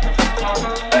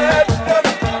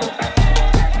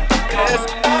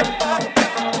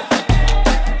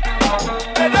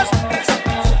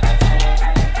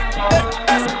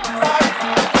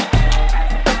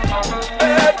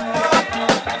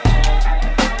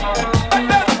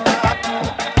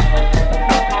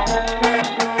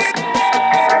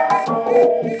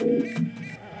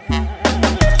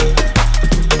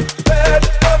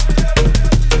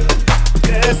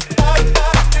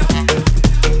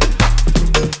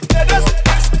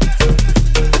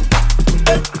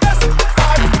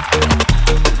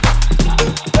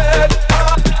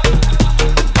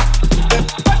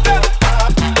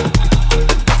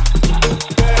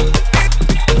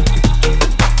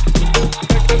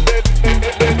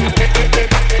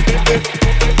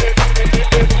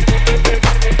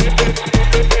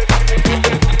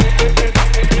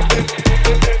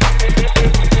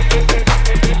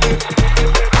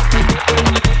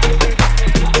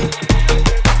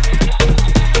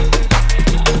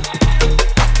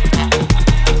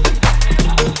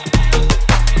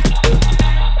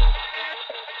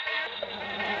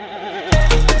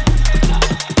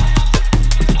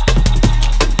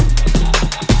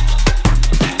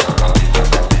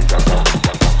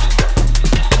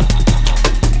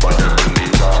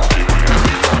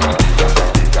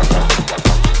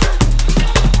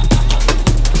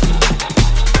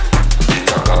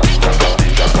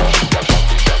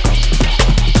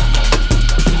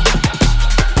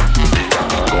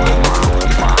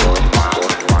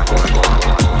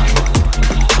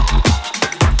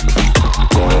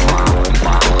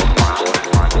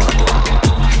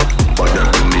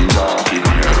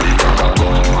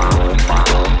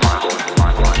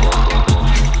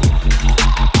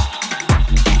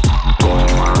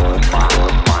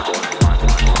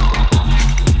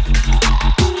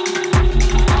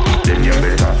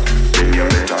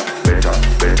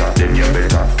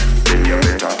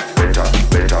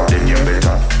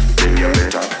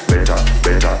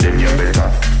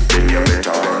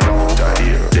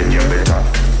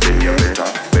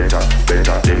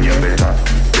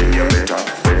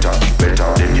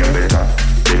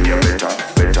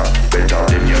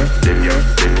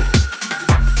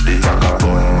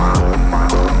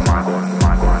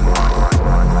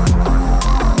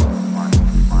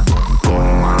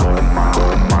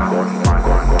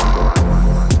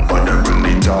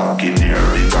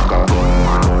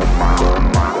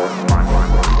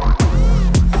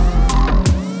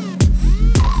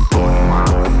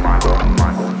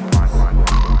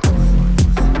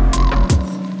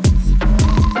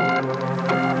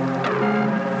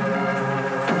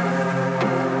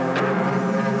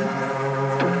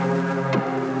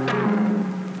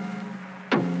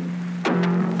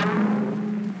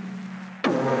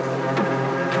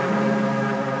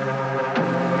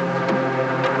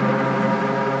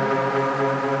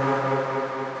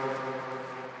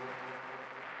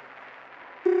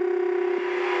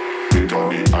 Hit on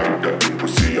the hype that the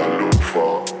pussy I look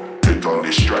for. Hit on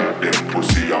the strike, them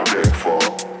pussy I beg for.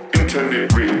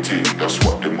 Internet rating, that's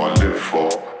what them I live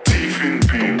for. Teeth in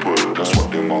people, that's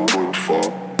what them I good for.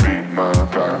 Big man,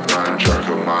 bad man,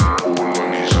 tracker man, all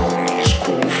on his own, he's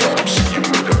cool fam. See you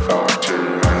with the cartel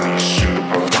man, he's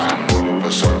Superman. All of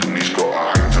a sudden he's got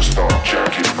a hype to start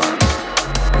jacking man.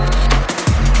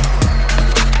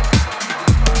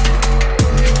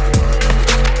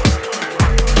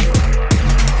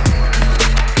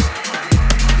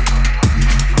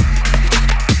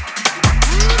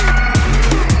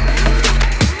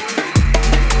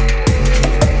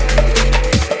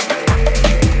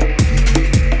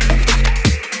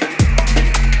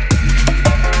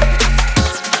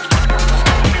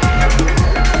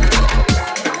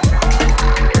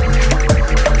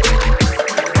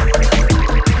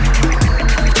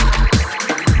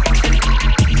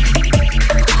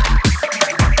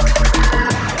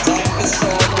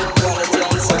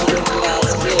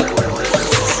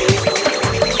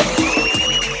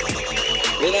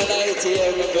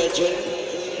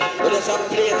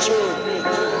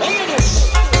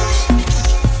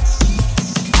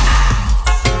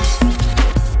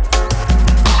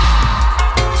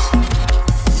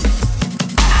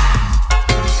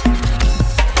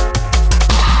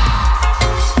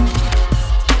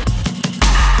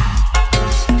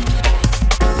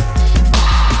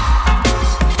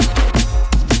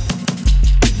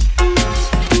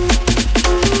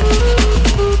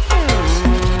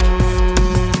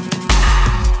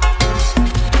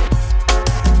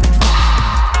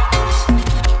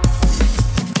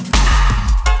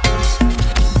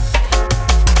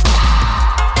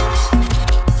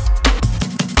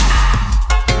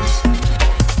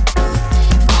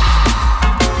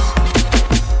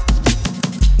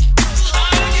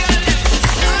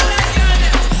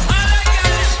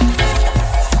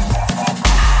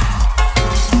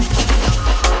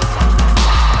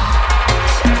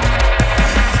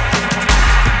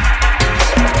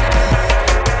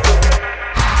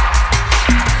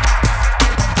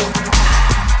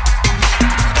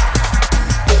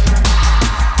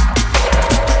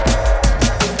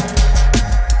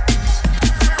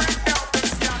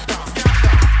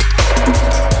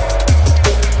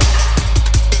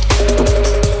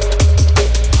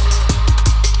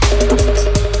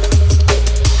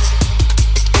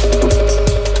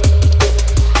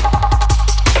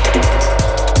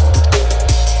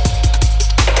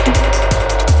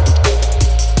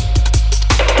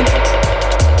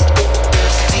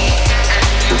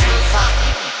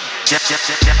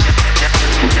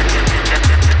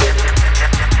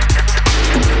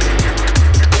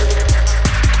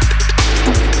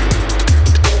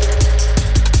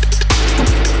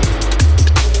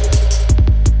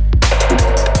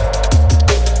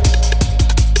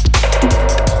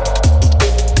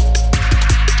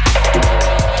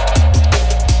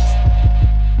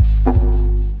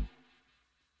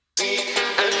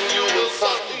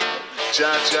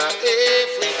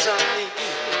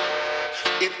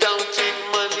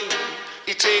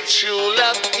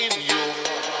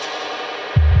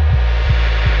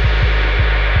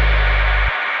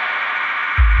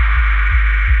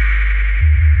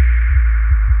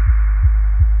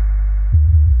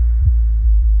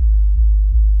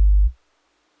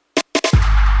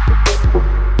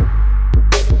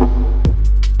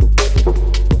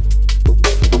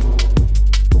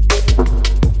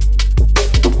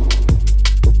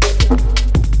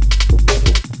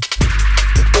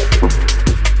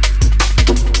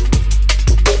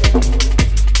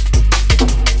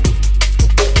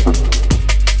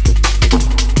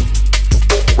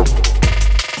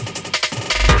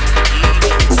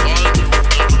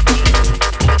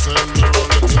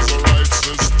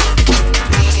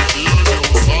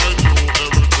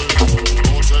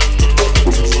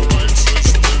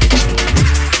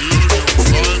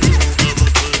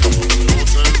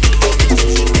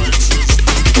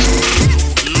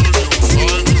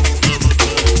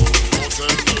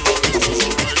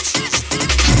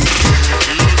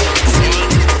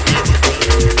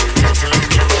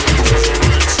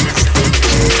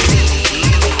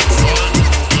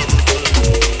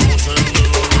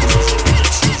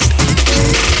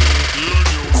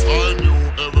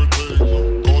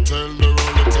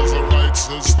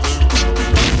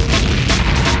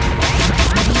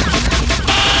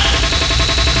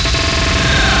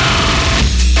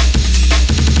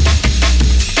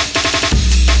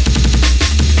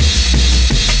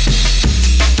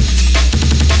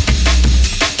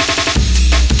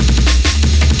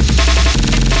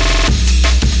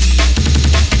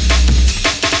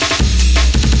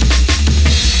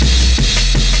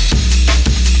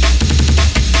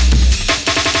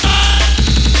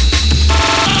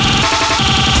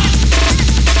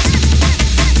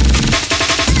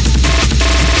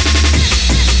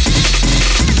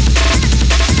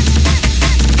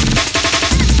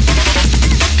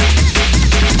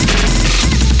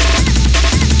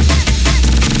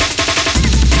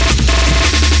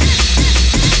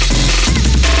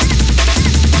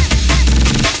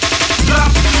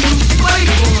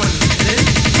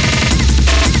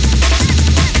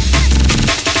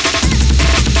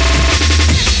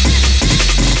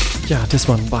 Yeah, this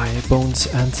one by Bones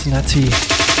and Natty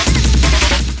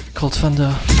called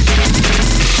Thunder.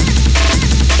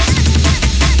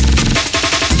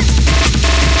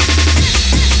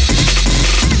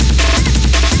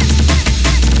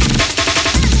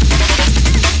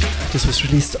 This was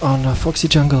released on Foxy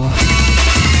Jungle,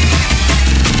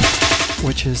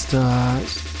 which is the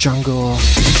jungle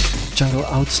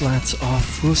outlet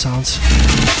of RUA Sounds.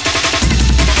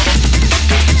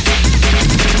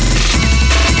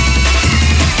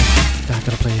 Yeah, I'm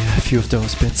gonna play a few of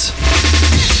those bits.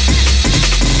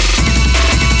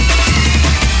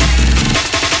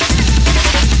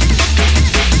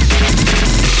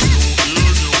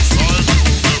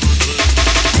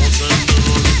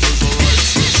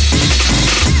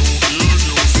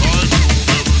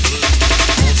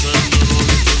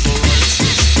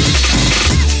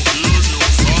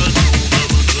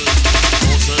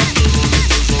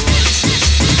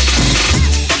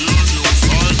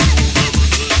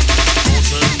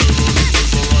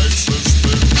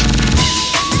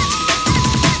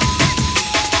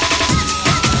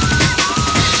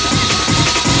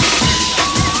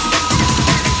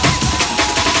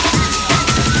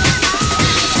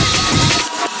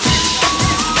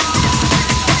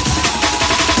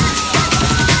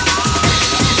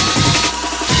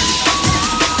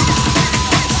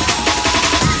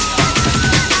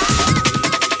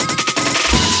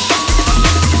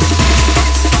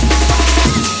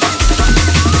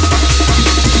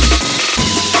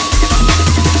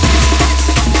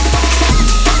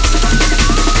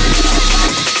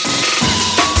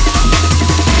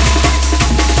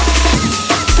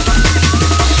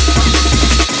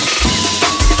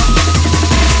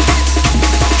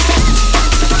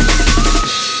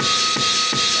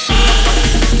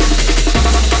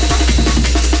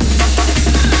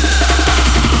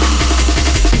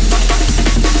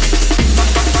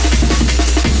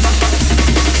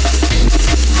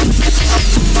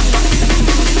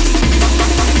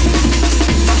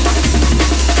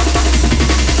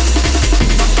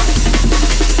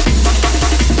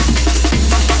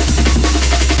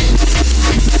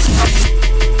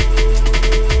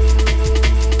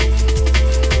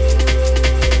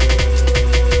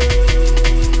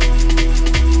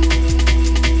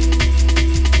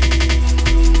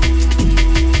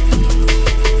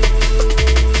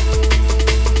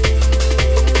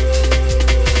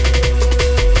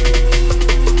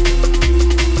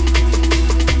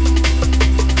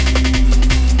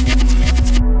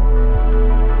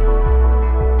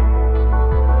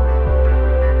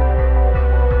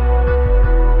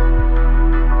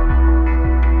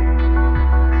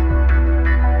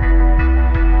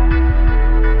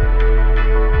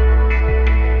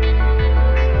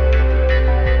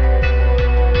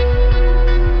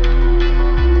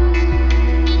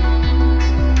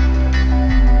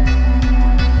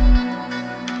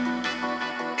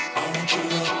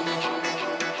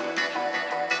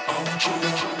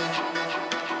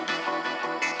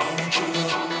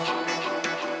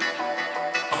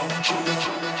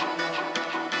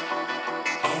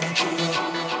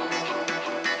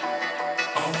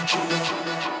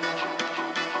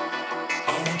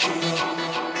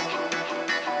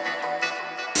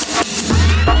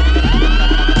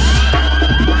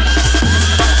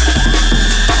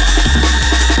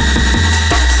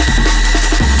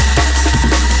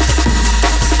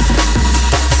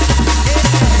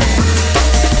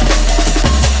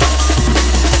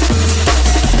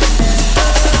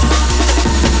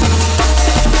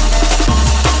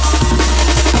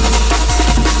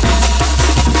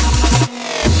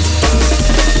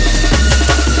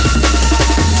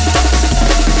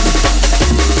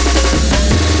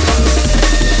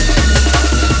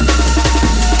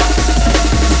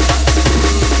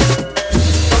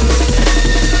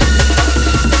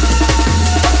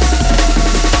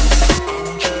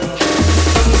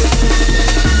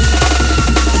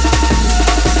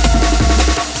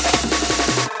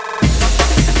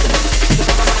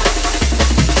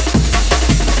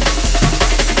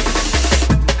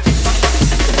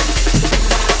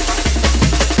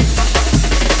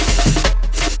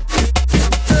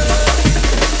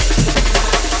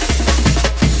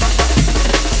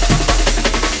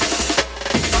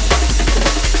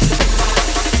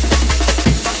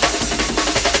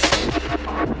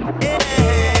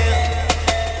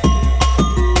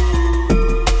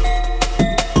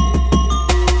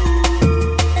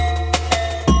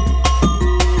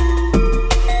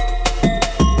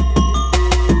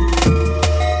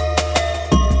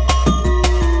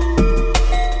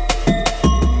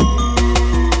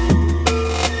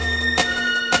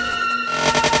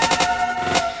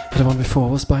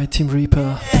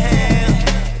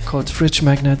 called Fridge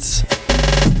Magnets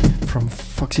from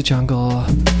Foxy Jungle,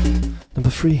 number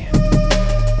 3.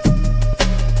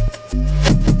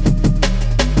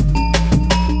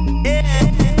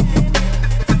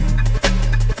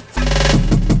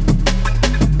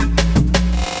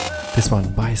 This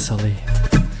one by Sully,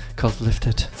 called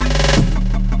Lifted.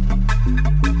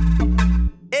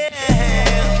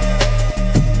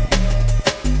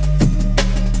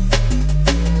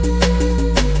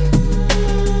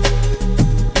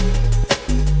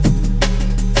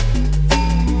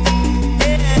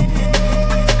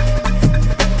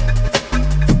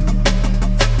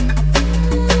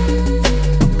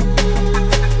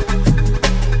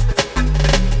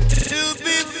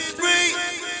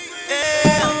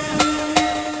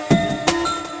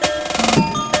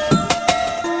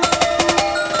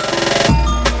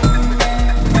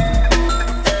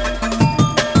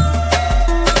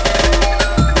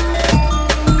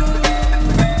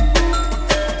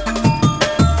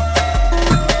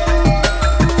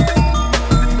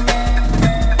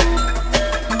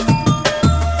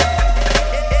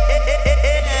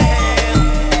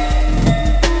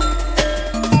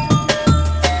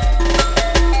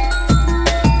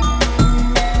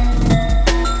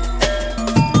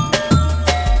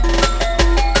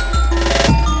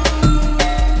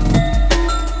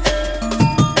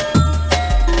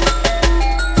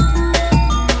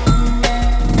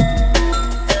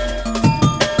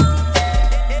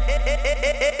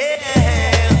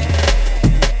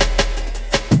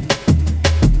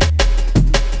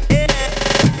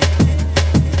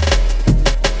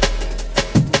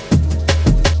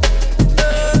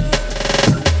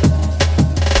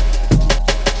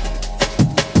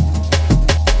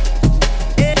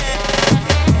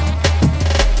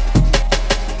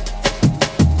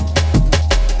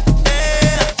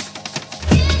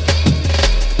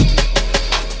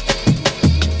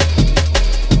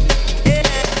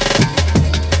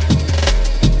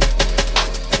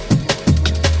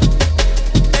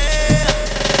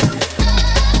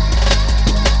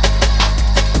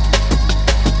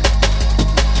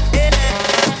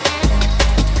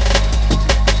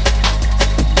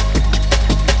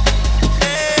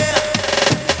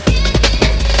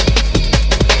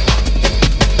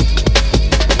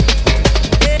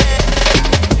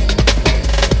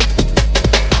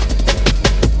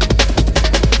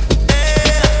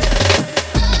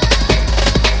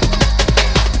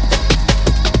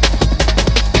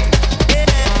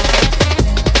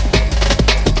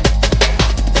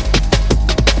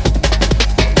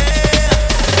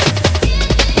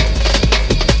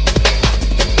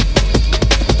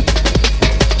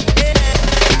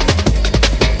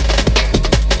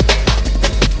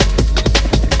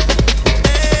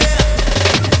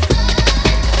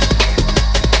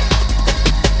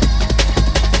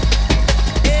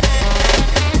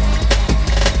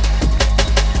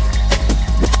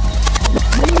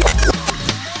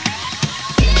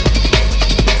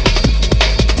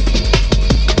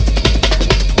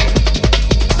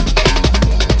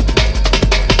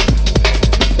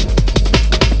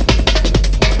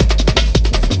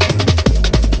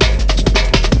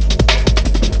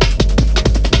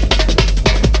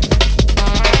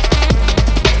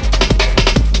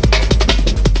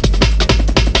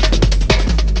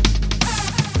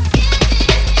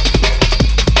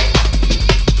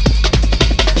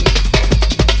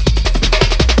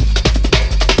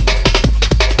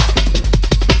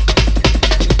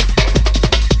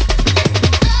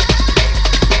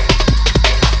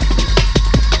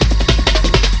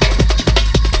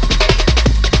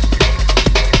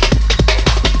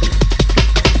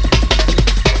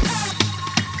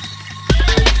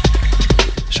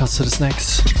 Shouts to the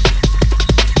snacks.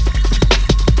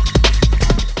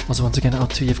 Also once again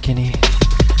out to Yevgeny.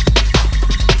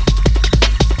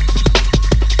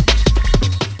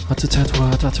 Out to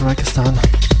Tedward, out to Rakistan.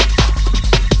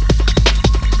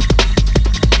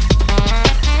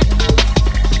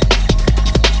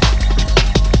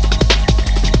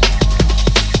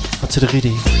 Out to the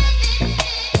Ridi.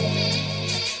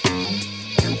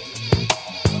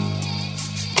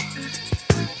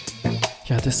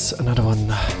 Yeah, this is another one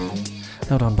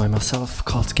by myself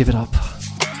called Give It Up.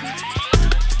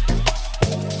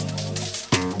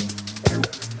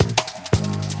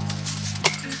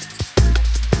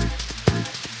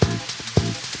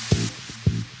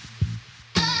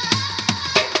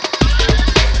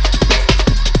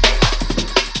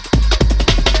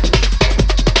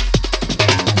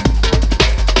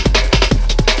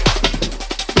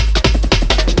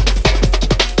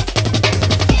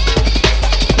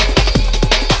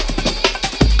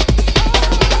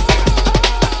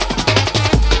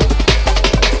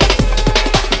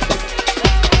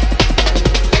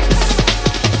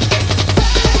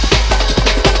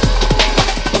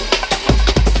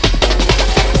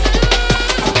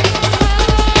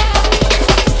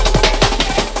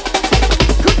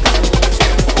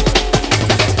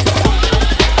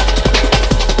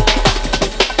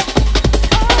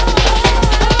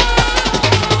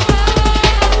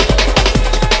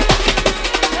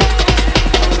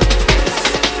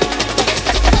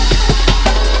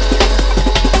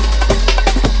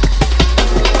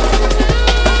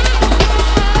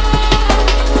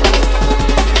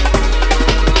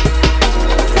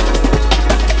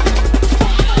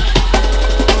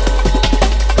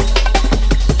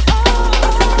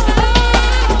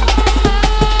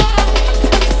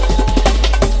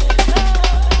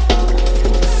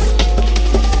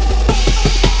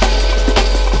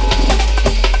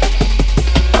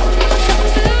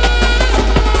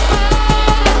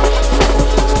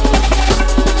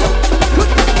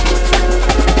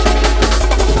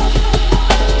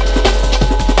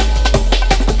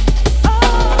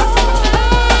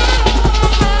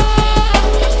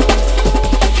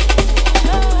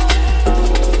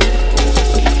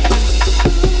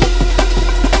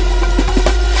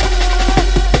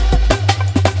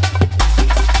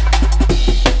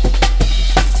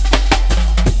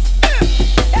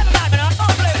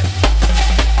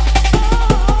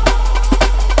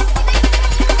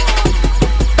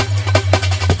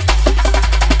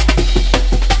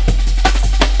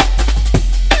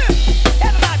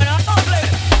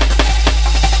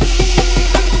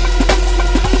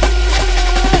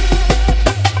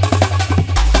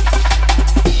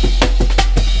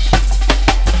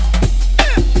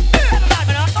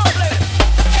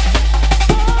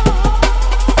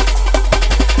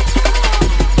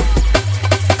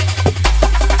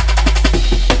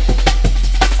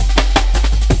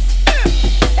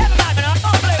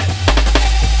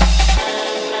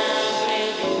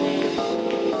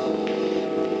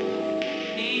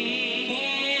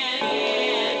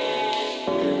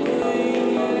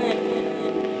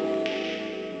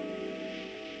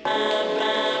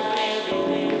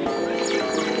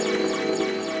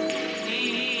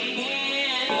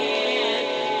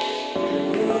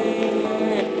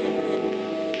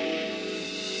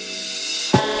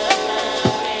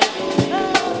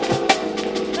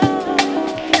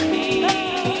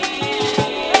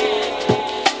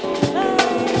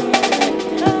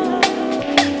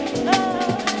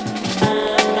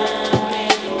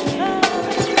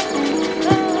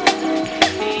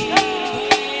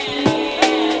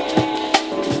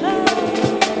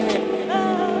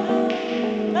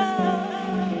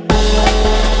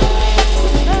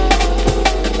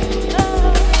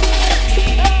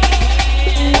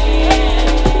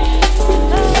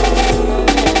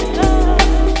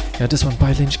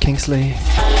 Orange Kingsley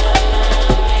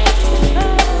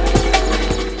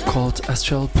called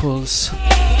Astral Pulse.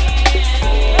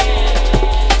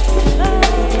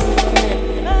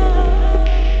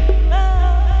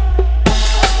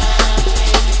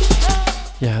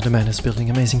 Yeah, the man is building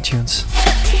amazing tunes.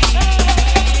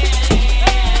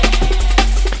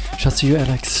 Shouts to you,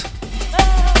 Alex.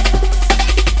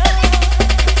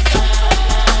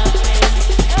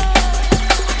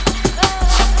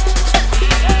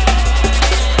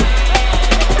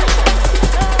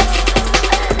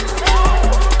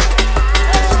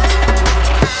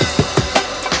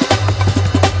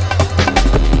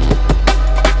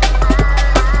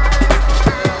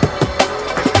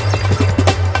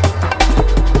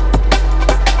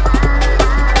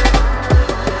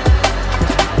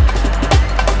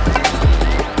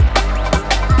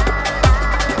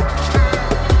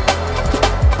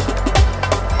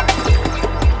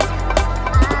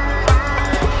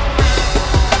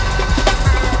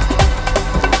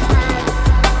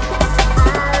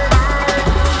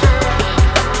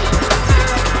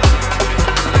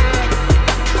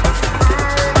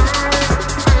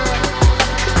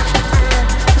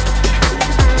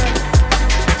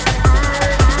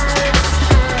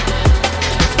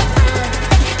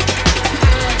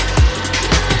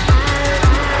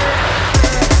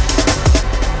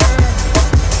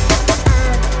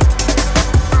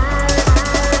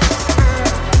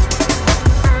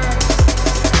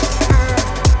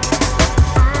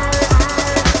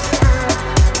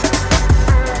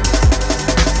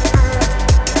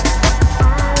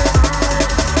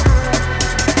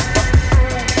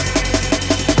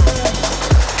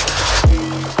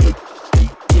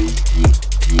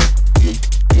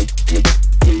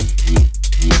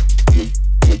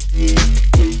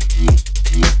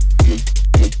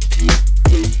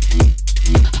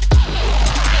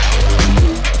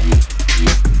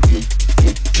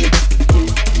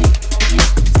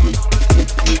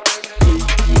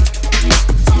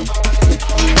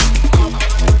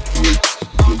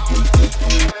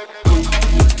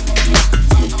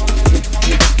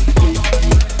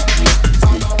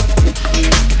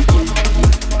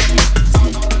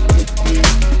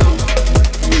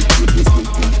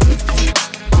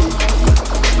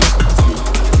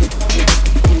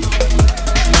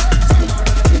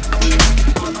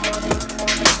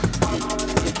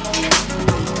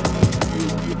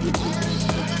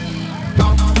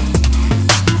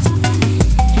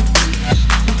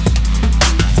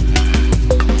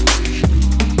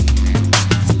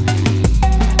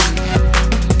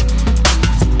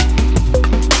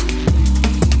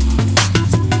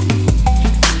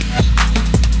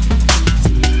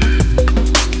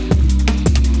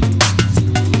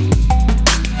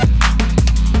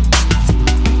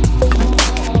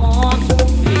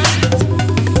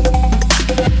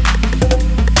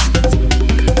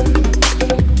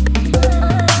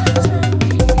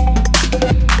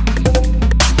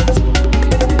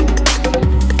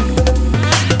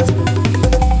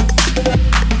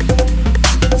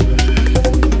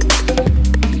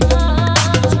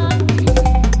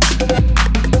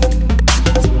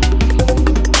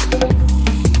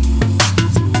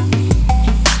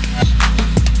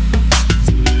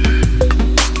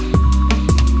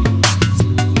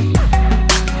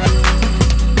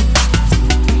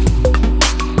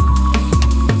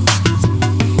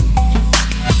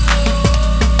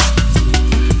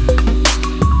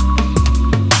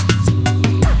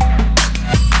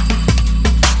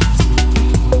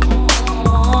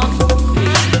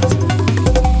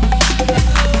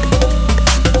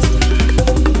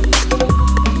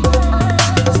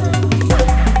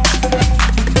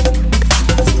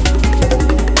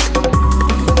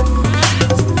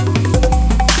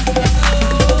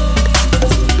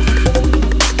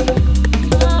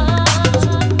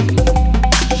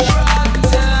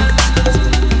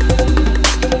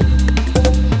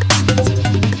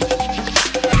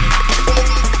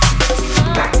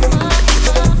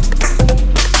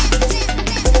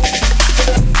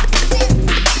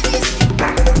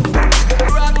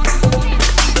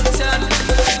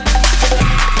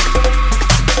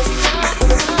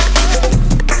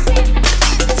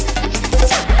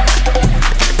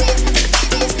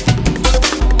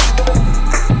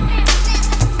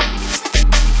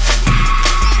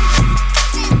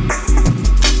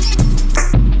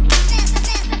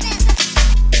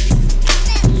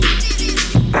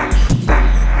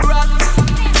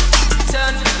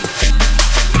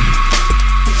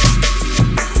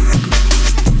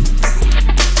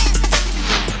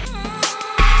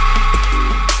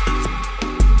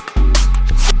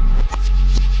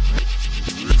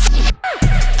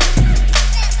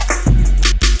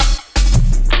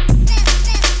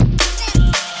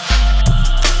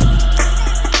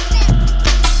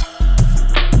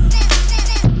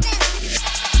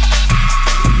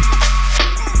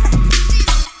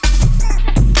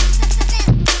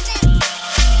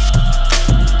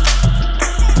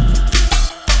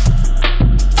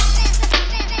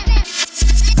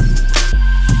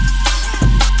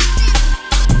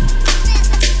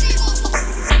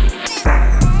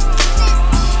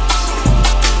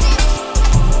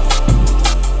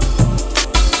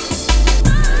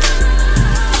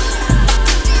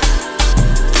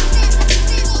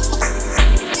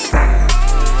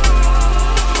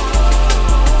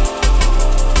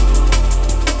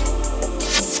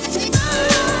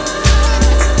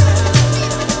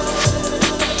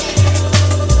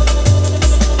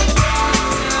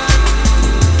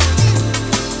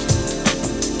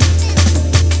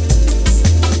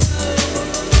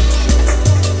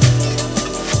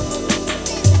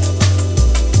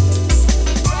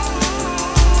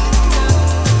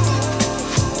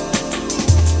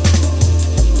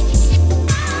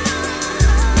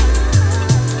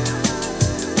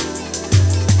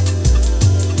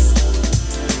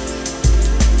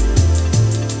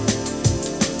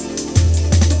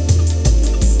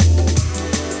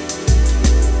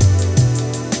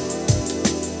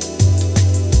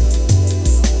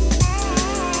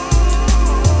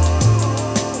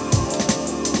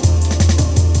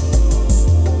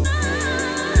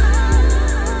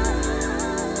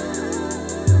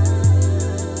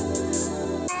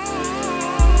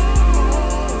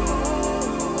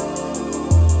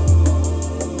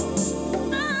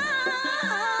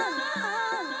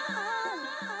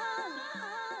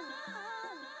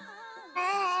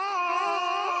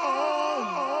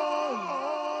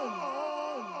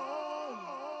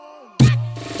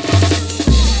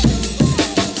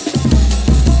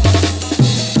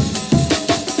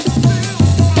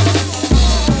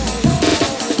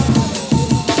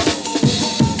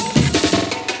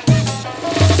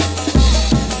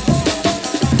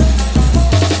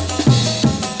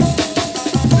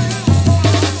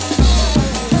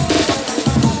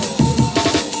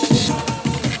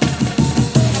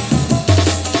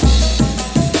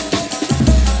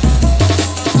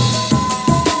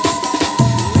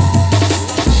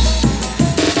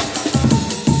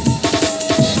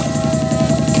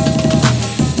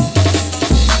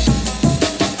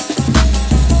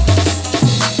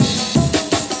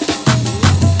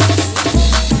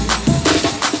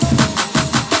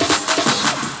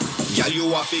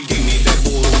 have to give me that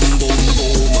boom, boom,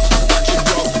 boom. Watch it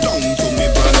drop down to me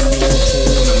brand new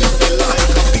tune. And if you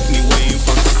like, I pick me way in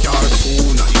front of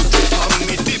cartoon. You drip on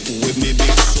me dip with me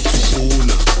big soup spoon.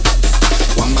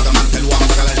 One bag of man tell one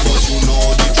bag of lies, but you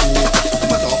know the truth.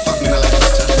 Matter of fact, me not like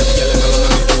that chat, but yelling along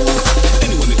on me tooth.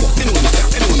 Anywhere me go, anywhere me step,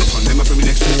 anywhere me turn, them a bring me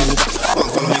next move. One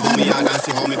follow me go me yard and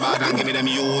see how me bad and give me them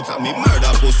youth. Me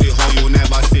murder pussy, how you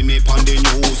never see me pon the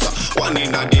news. One in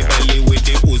a the belly with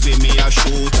the Uzi, me a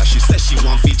shooter. She says she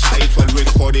want fi try it while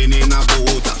recording in a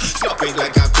boat. Slap it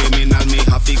like a criminal, me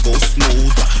have to go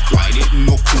smooth. Ride it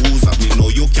no cruiser, me know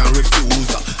you can't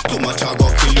refuse. Too much I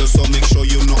go kill you, so make sure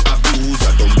you no abuse.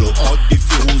 Don't blow out the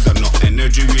fuse, no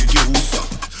energy reducer.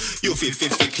 You feel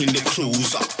clean the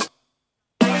cruiser.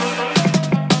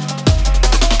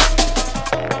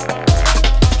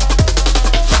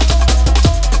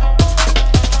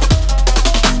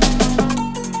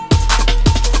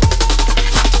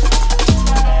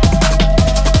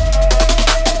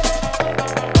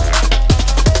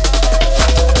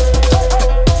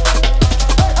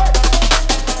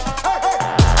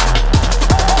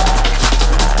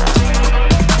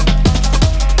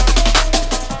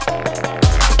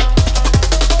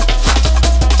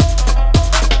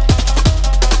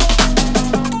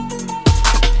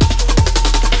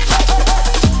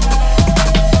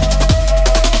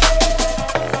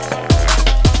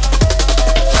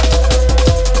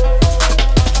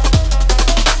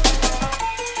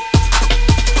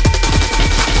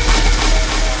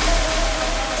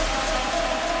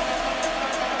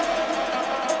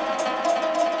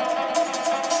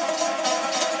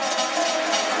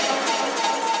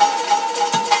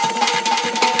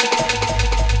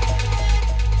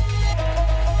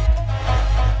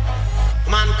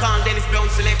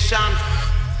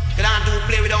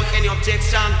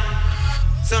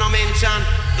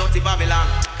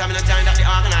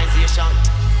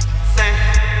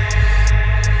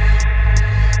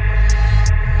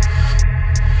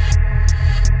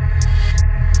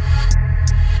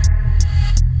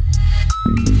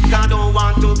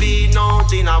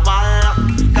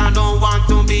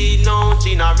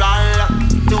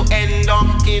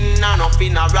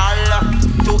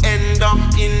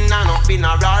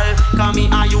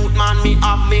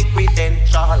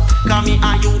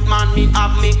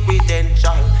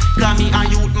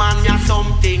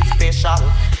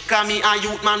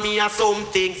 Man, me a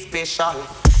something special.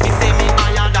 Me say me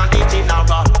higher than the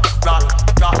general.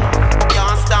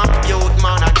 Can't stop youth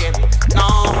man again.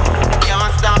 No,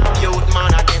 can't stop youth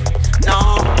man again.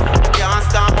 No, can't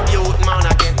stop youth man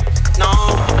again. No,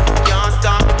 can't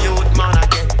stop youth man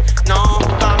again. No,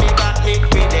 cause me got me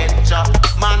credential.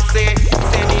 Man say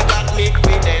me got me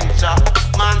credential.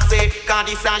 Man say, cause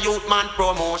this a youth man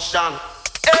promotion.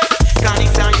 Cause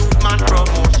this a youth man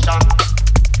promotion.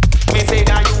 Me say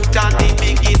that you got the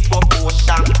biggest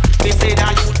proportion. Me say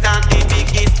that you got the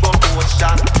biggest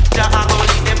proportion. Jah a go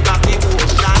lead them cross the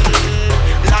ocean.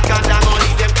 Like a Jah go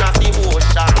lead them cross the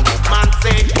ocean. Man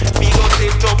say, we go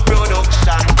set up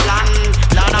production plan.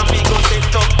 Lana we go set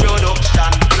up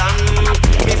production plan.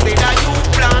 Me say that you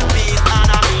plan this and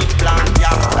I me plan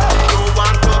yeah. You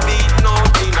want to beat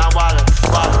nothing a wall.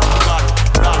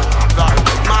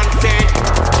 Man say,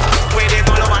 where there's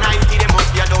all over 90, they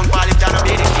must be a down fall if Jah no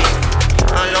be the king.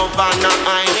 I love and I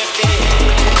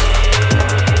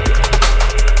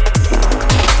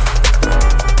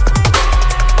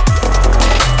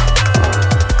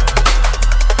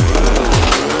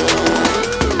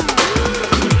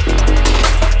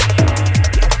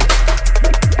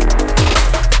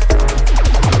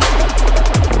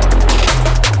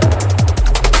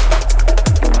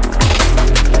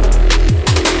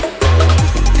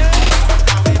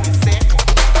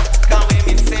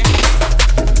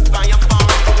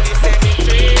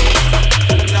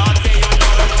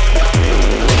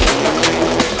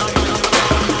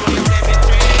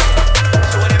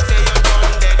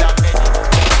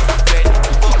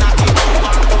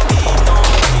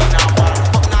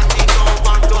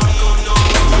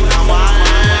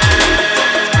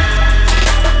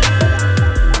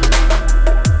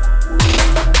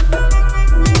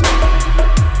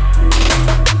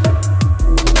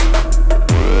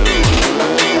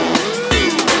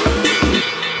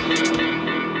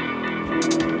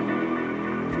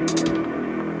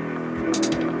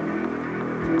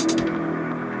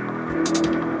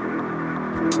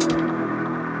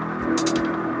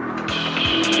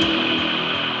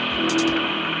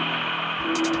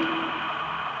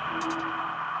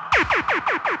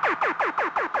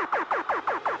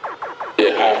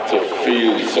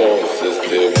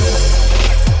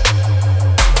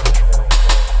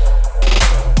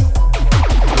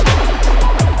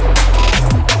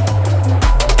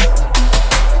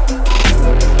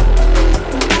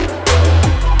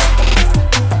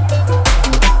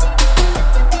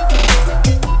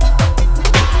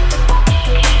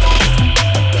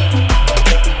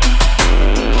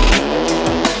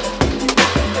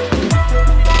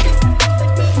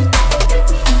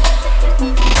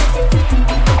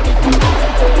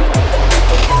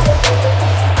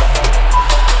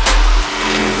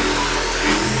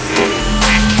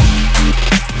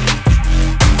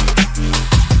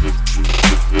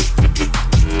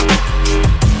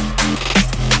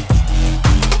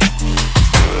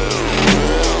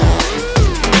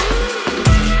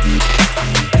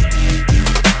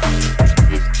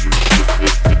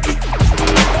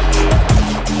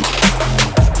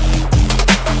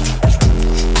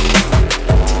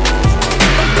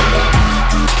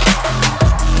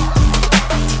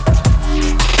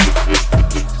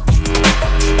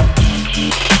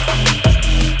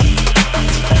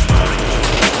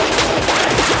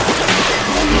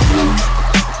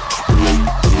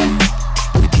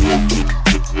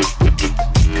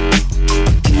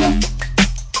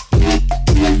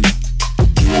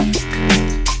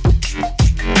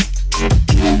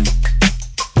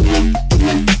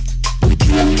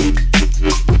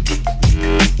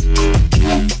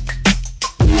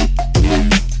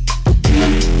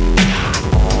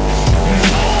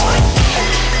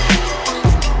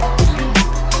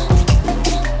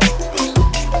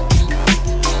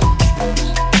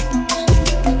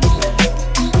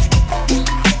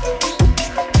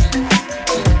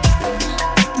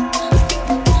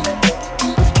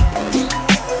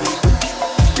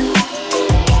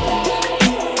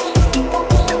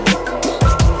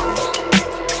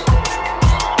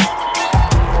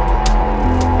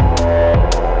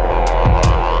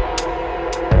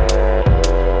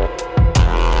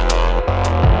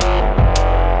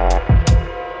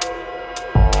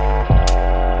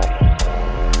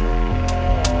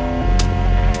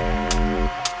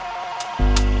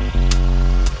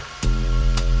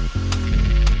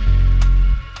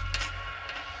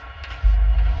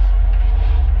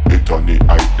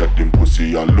that them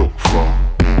pussy I look for.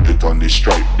 Hit on the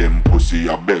stripe, them pussy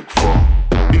I beg for.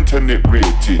 Internet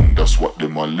rating, that's what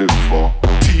them I live for.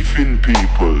 Teeth in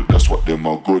people, that's what them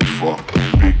are good for.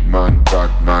 Big man, bad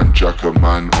man, jacker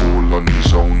man, all on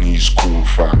his own, he's cool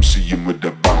fam. See him with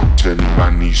about 10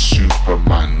 man, he's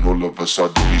Superman. All of a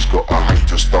sudden he's got a height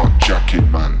to start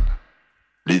jacking man.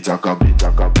 Bitaka,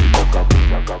 bitaka, bitaka,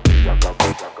 bitaka, bitaka,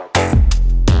 bitaka.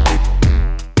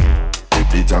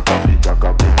 Bitaka,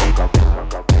 bitaka, bitaka,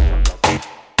 bitaka, bitaka.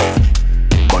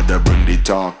 But they bring the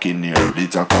talk in here.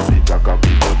 Bitaka, bitaka,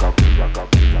 bitaka, bitaka,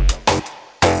 bitaka.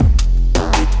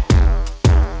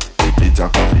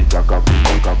 Bitaka, bitaka,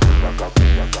 bitaka, bitaka,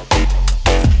 bitaka.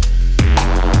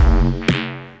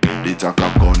 Bitaka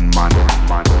gunman,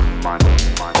 gunman, gunman,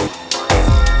 gunman.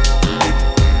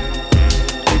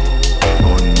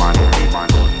 Gunman, gunman,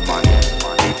 gunman,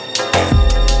 gunman.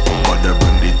 But they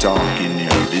bring the talk in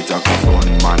here. Bitaka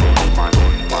gunman, gunman,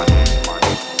 gunman, gunman.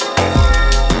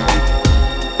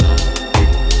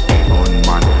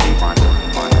 Gunman, gunman,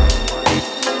 gunman.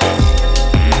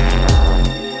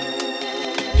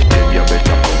 Them you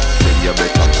better, them you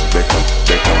better, better,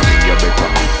 better, them you better,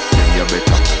 them you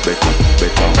better, better,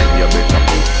 better, them you better,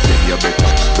 them you better,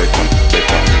 better,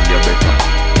 better, them you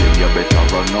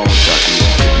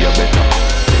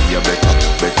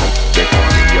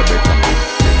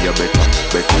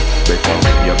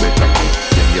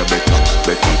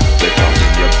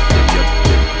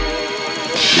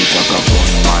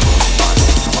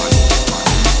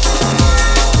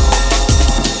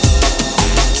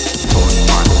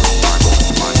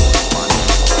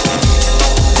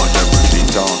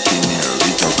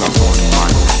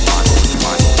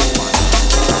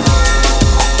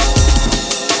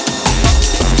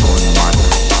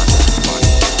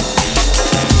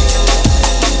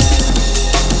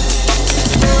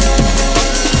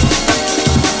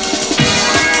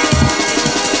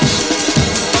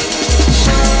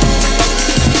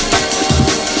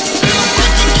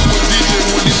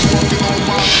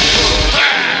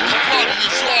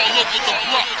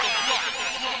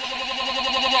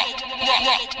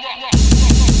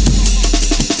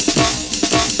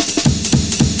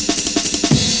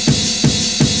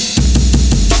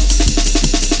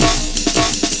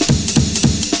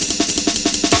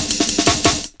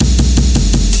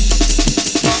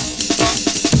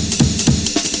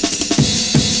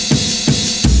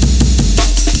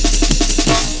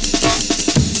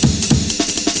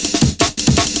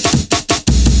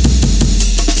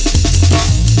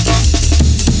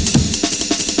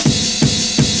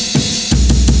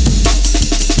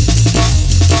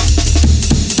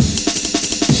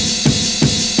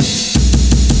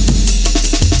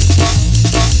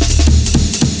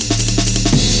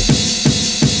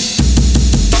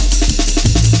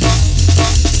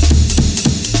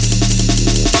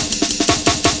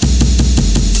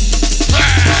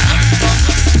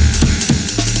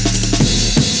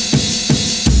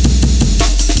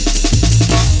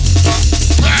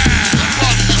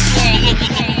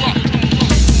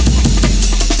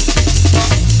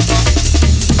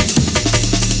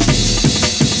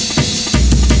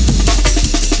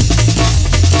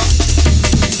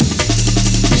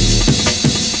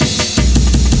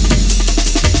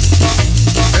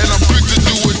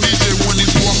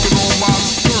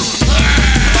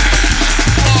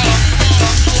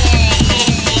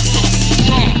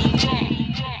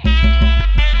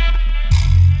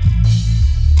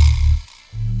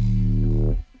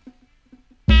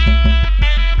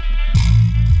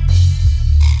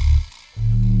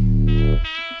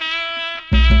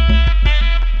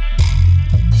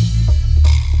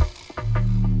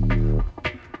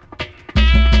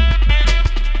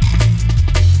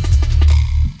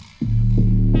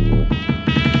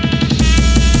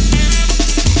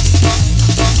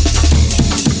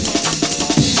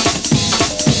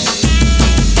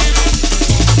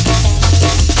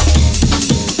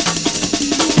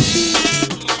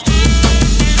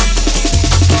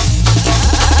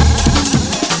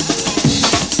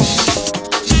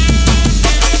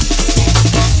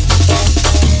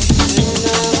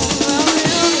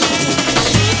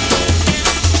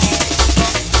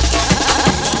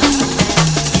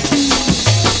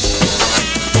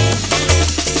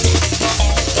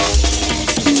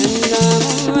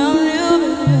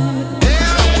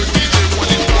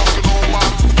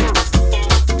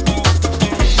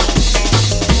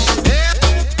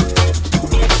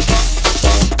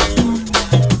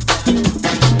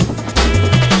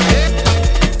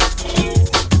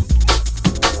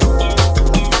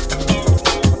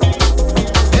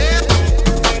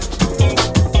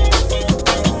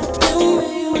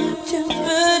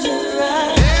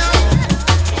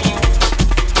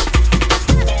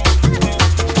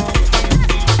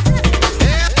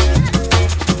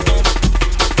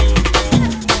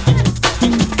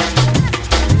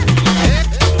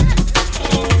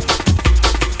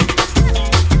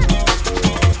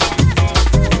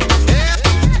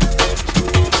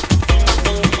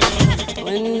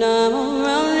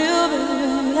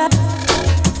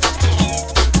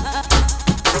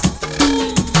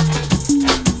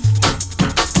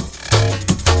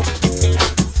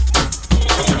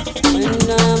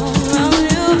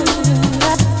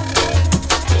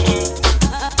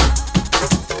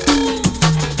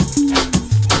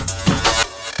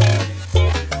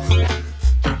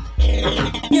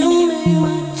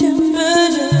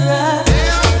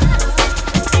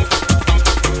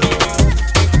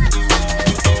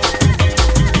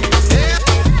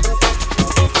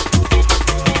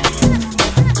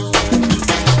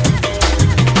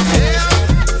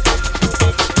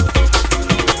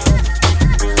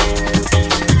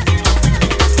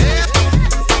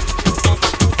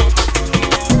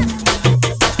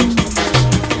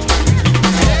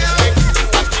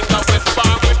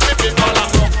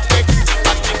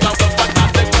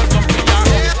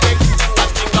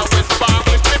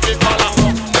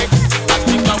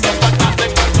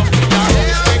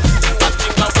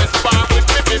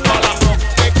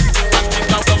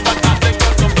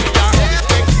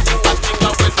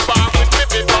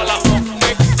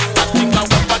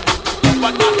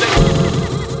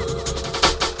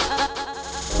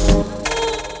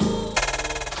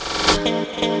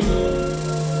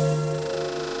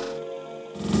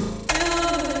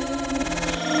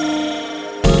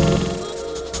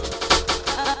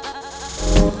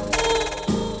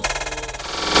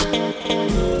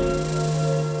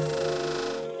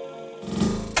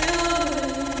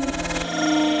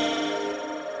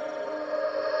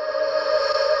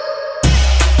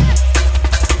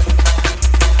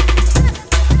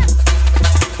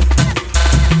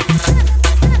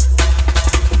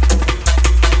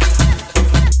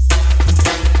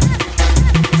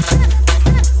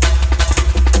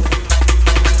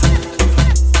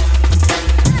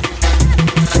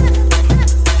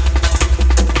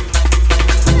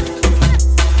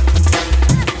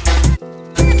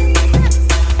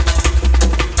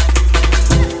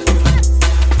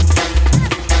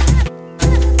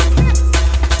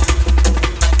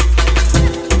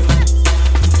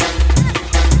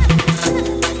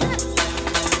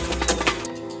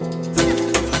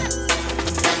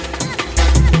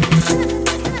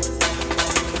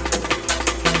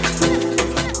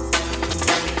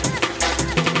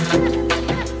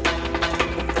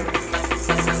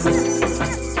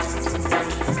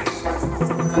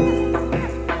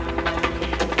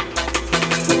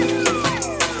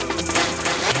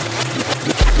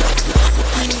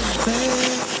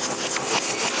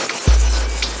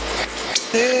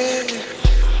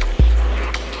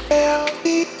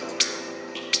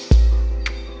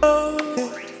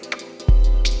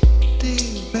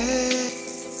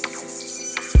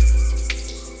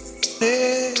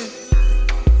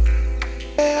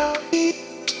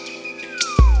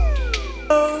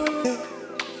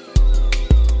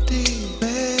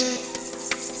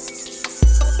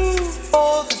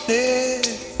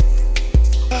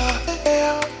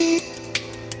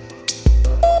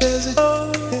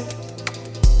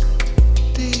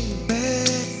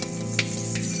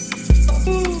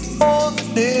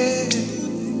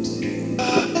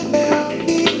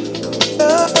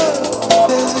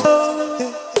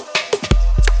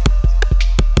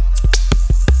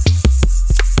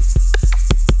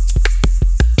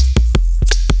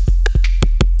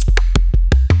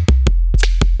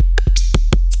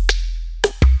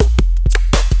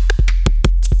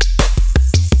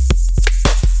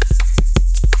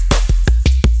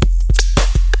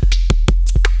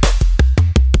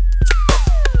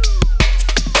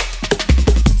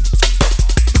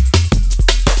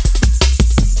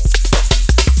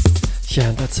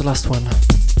Yeah, that's the last one.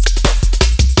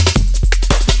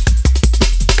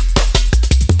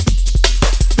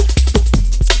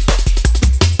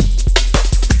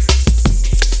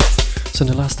 So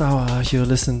in the last hour you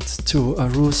listened to a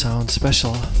RUA sound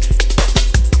special.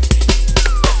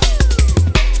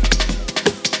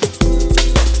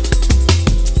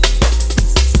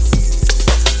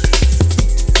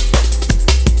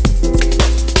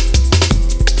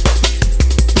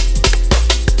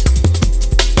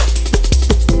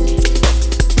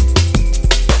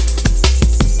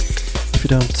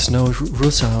 Don't know RUA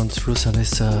sound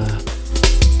is a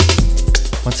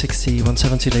 160,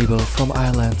 170 label from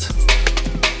Ireland.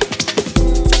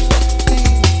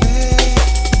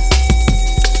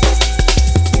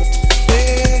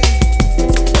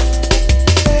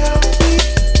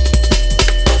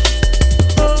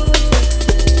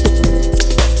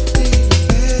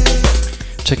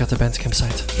 Check out the Bandcamp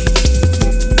site.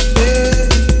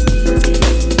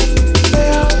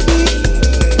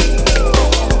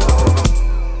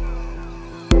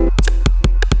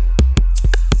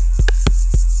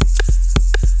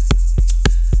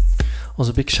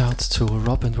 Also, big shout to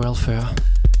Rob and Welfare.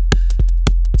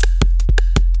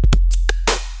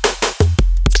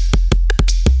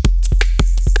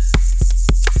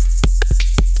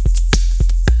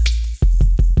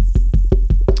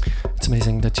 It's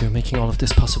amazing that you're making all of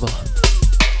this possible.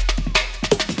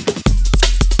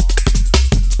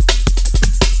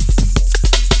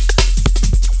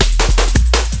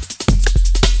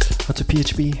 Out to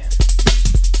PHB.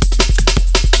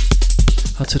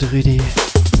 Out to the Rudy.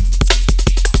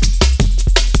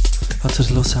 Out to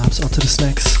the Los Abs, out to the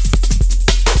Snacks.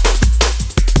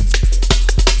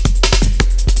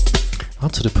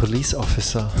 Out to the police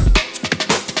officer.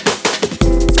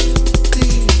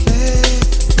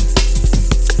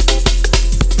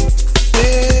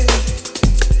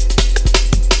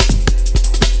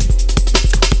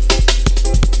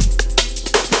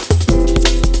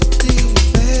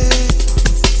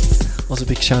 Also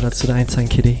big shout out to the Einstein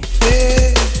Kitty.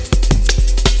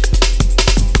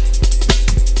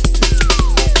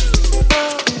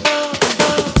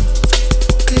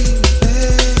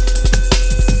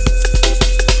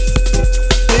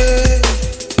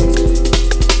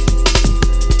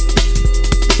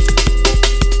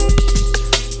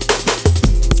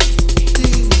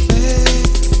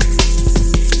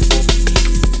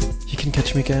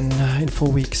 Me again in 4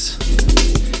 weeks,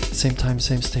 same time,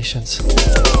 same stations.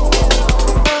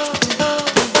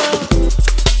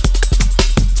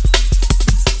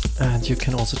 And you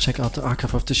can also check out the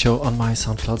archive of the show on my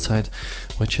SoundCloud site,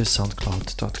 which is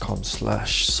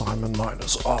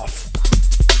soundcloud.com/Simon-off.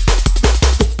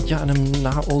 Yeah, and I'm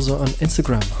now also on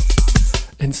Instagram.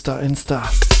 Insta.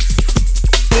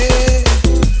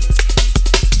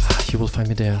 You will find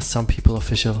me there, Some People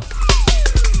Official.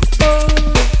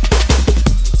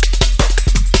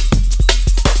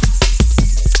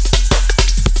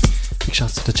 Big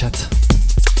shouts to the chat.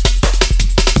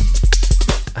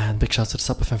 And big shouts to the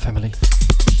SubFM family.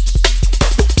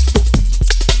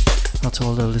 Out to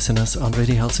all the listeners on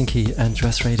Radio Helsinki and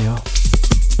Dress Radio.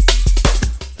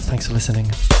 Thanks for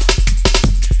listening.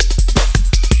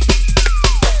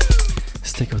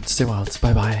 Stay good, stay wild.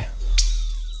 Bye bye.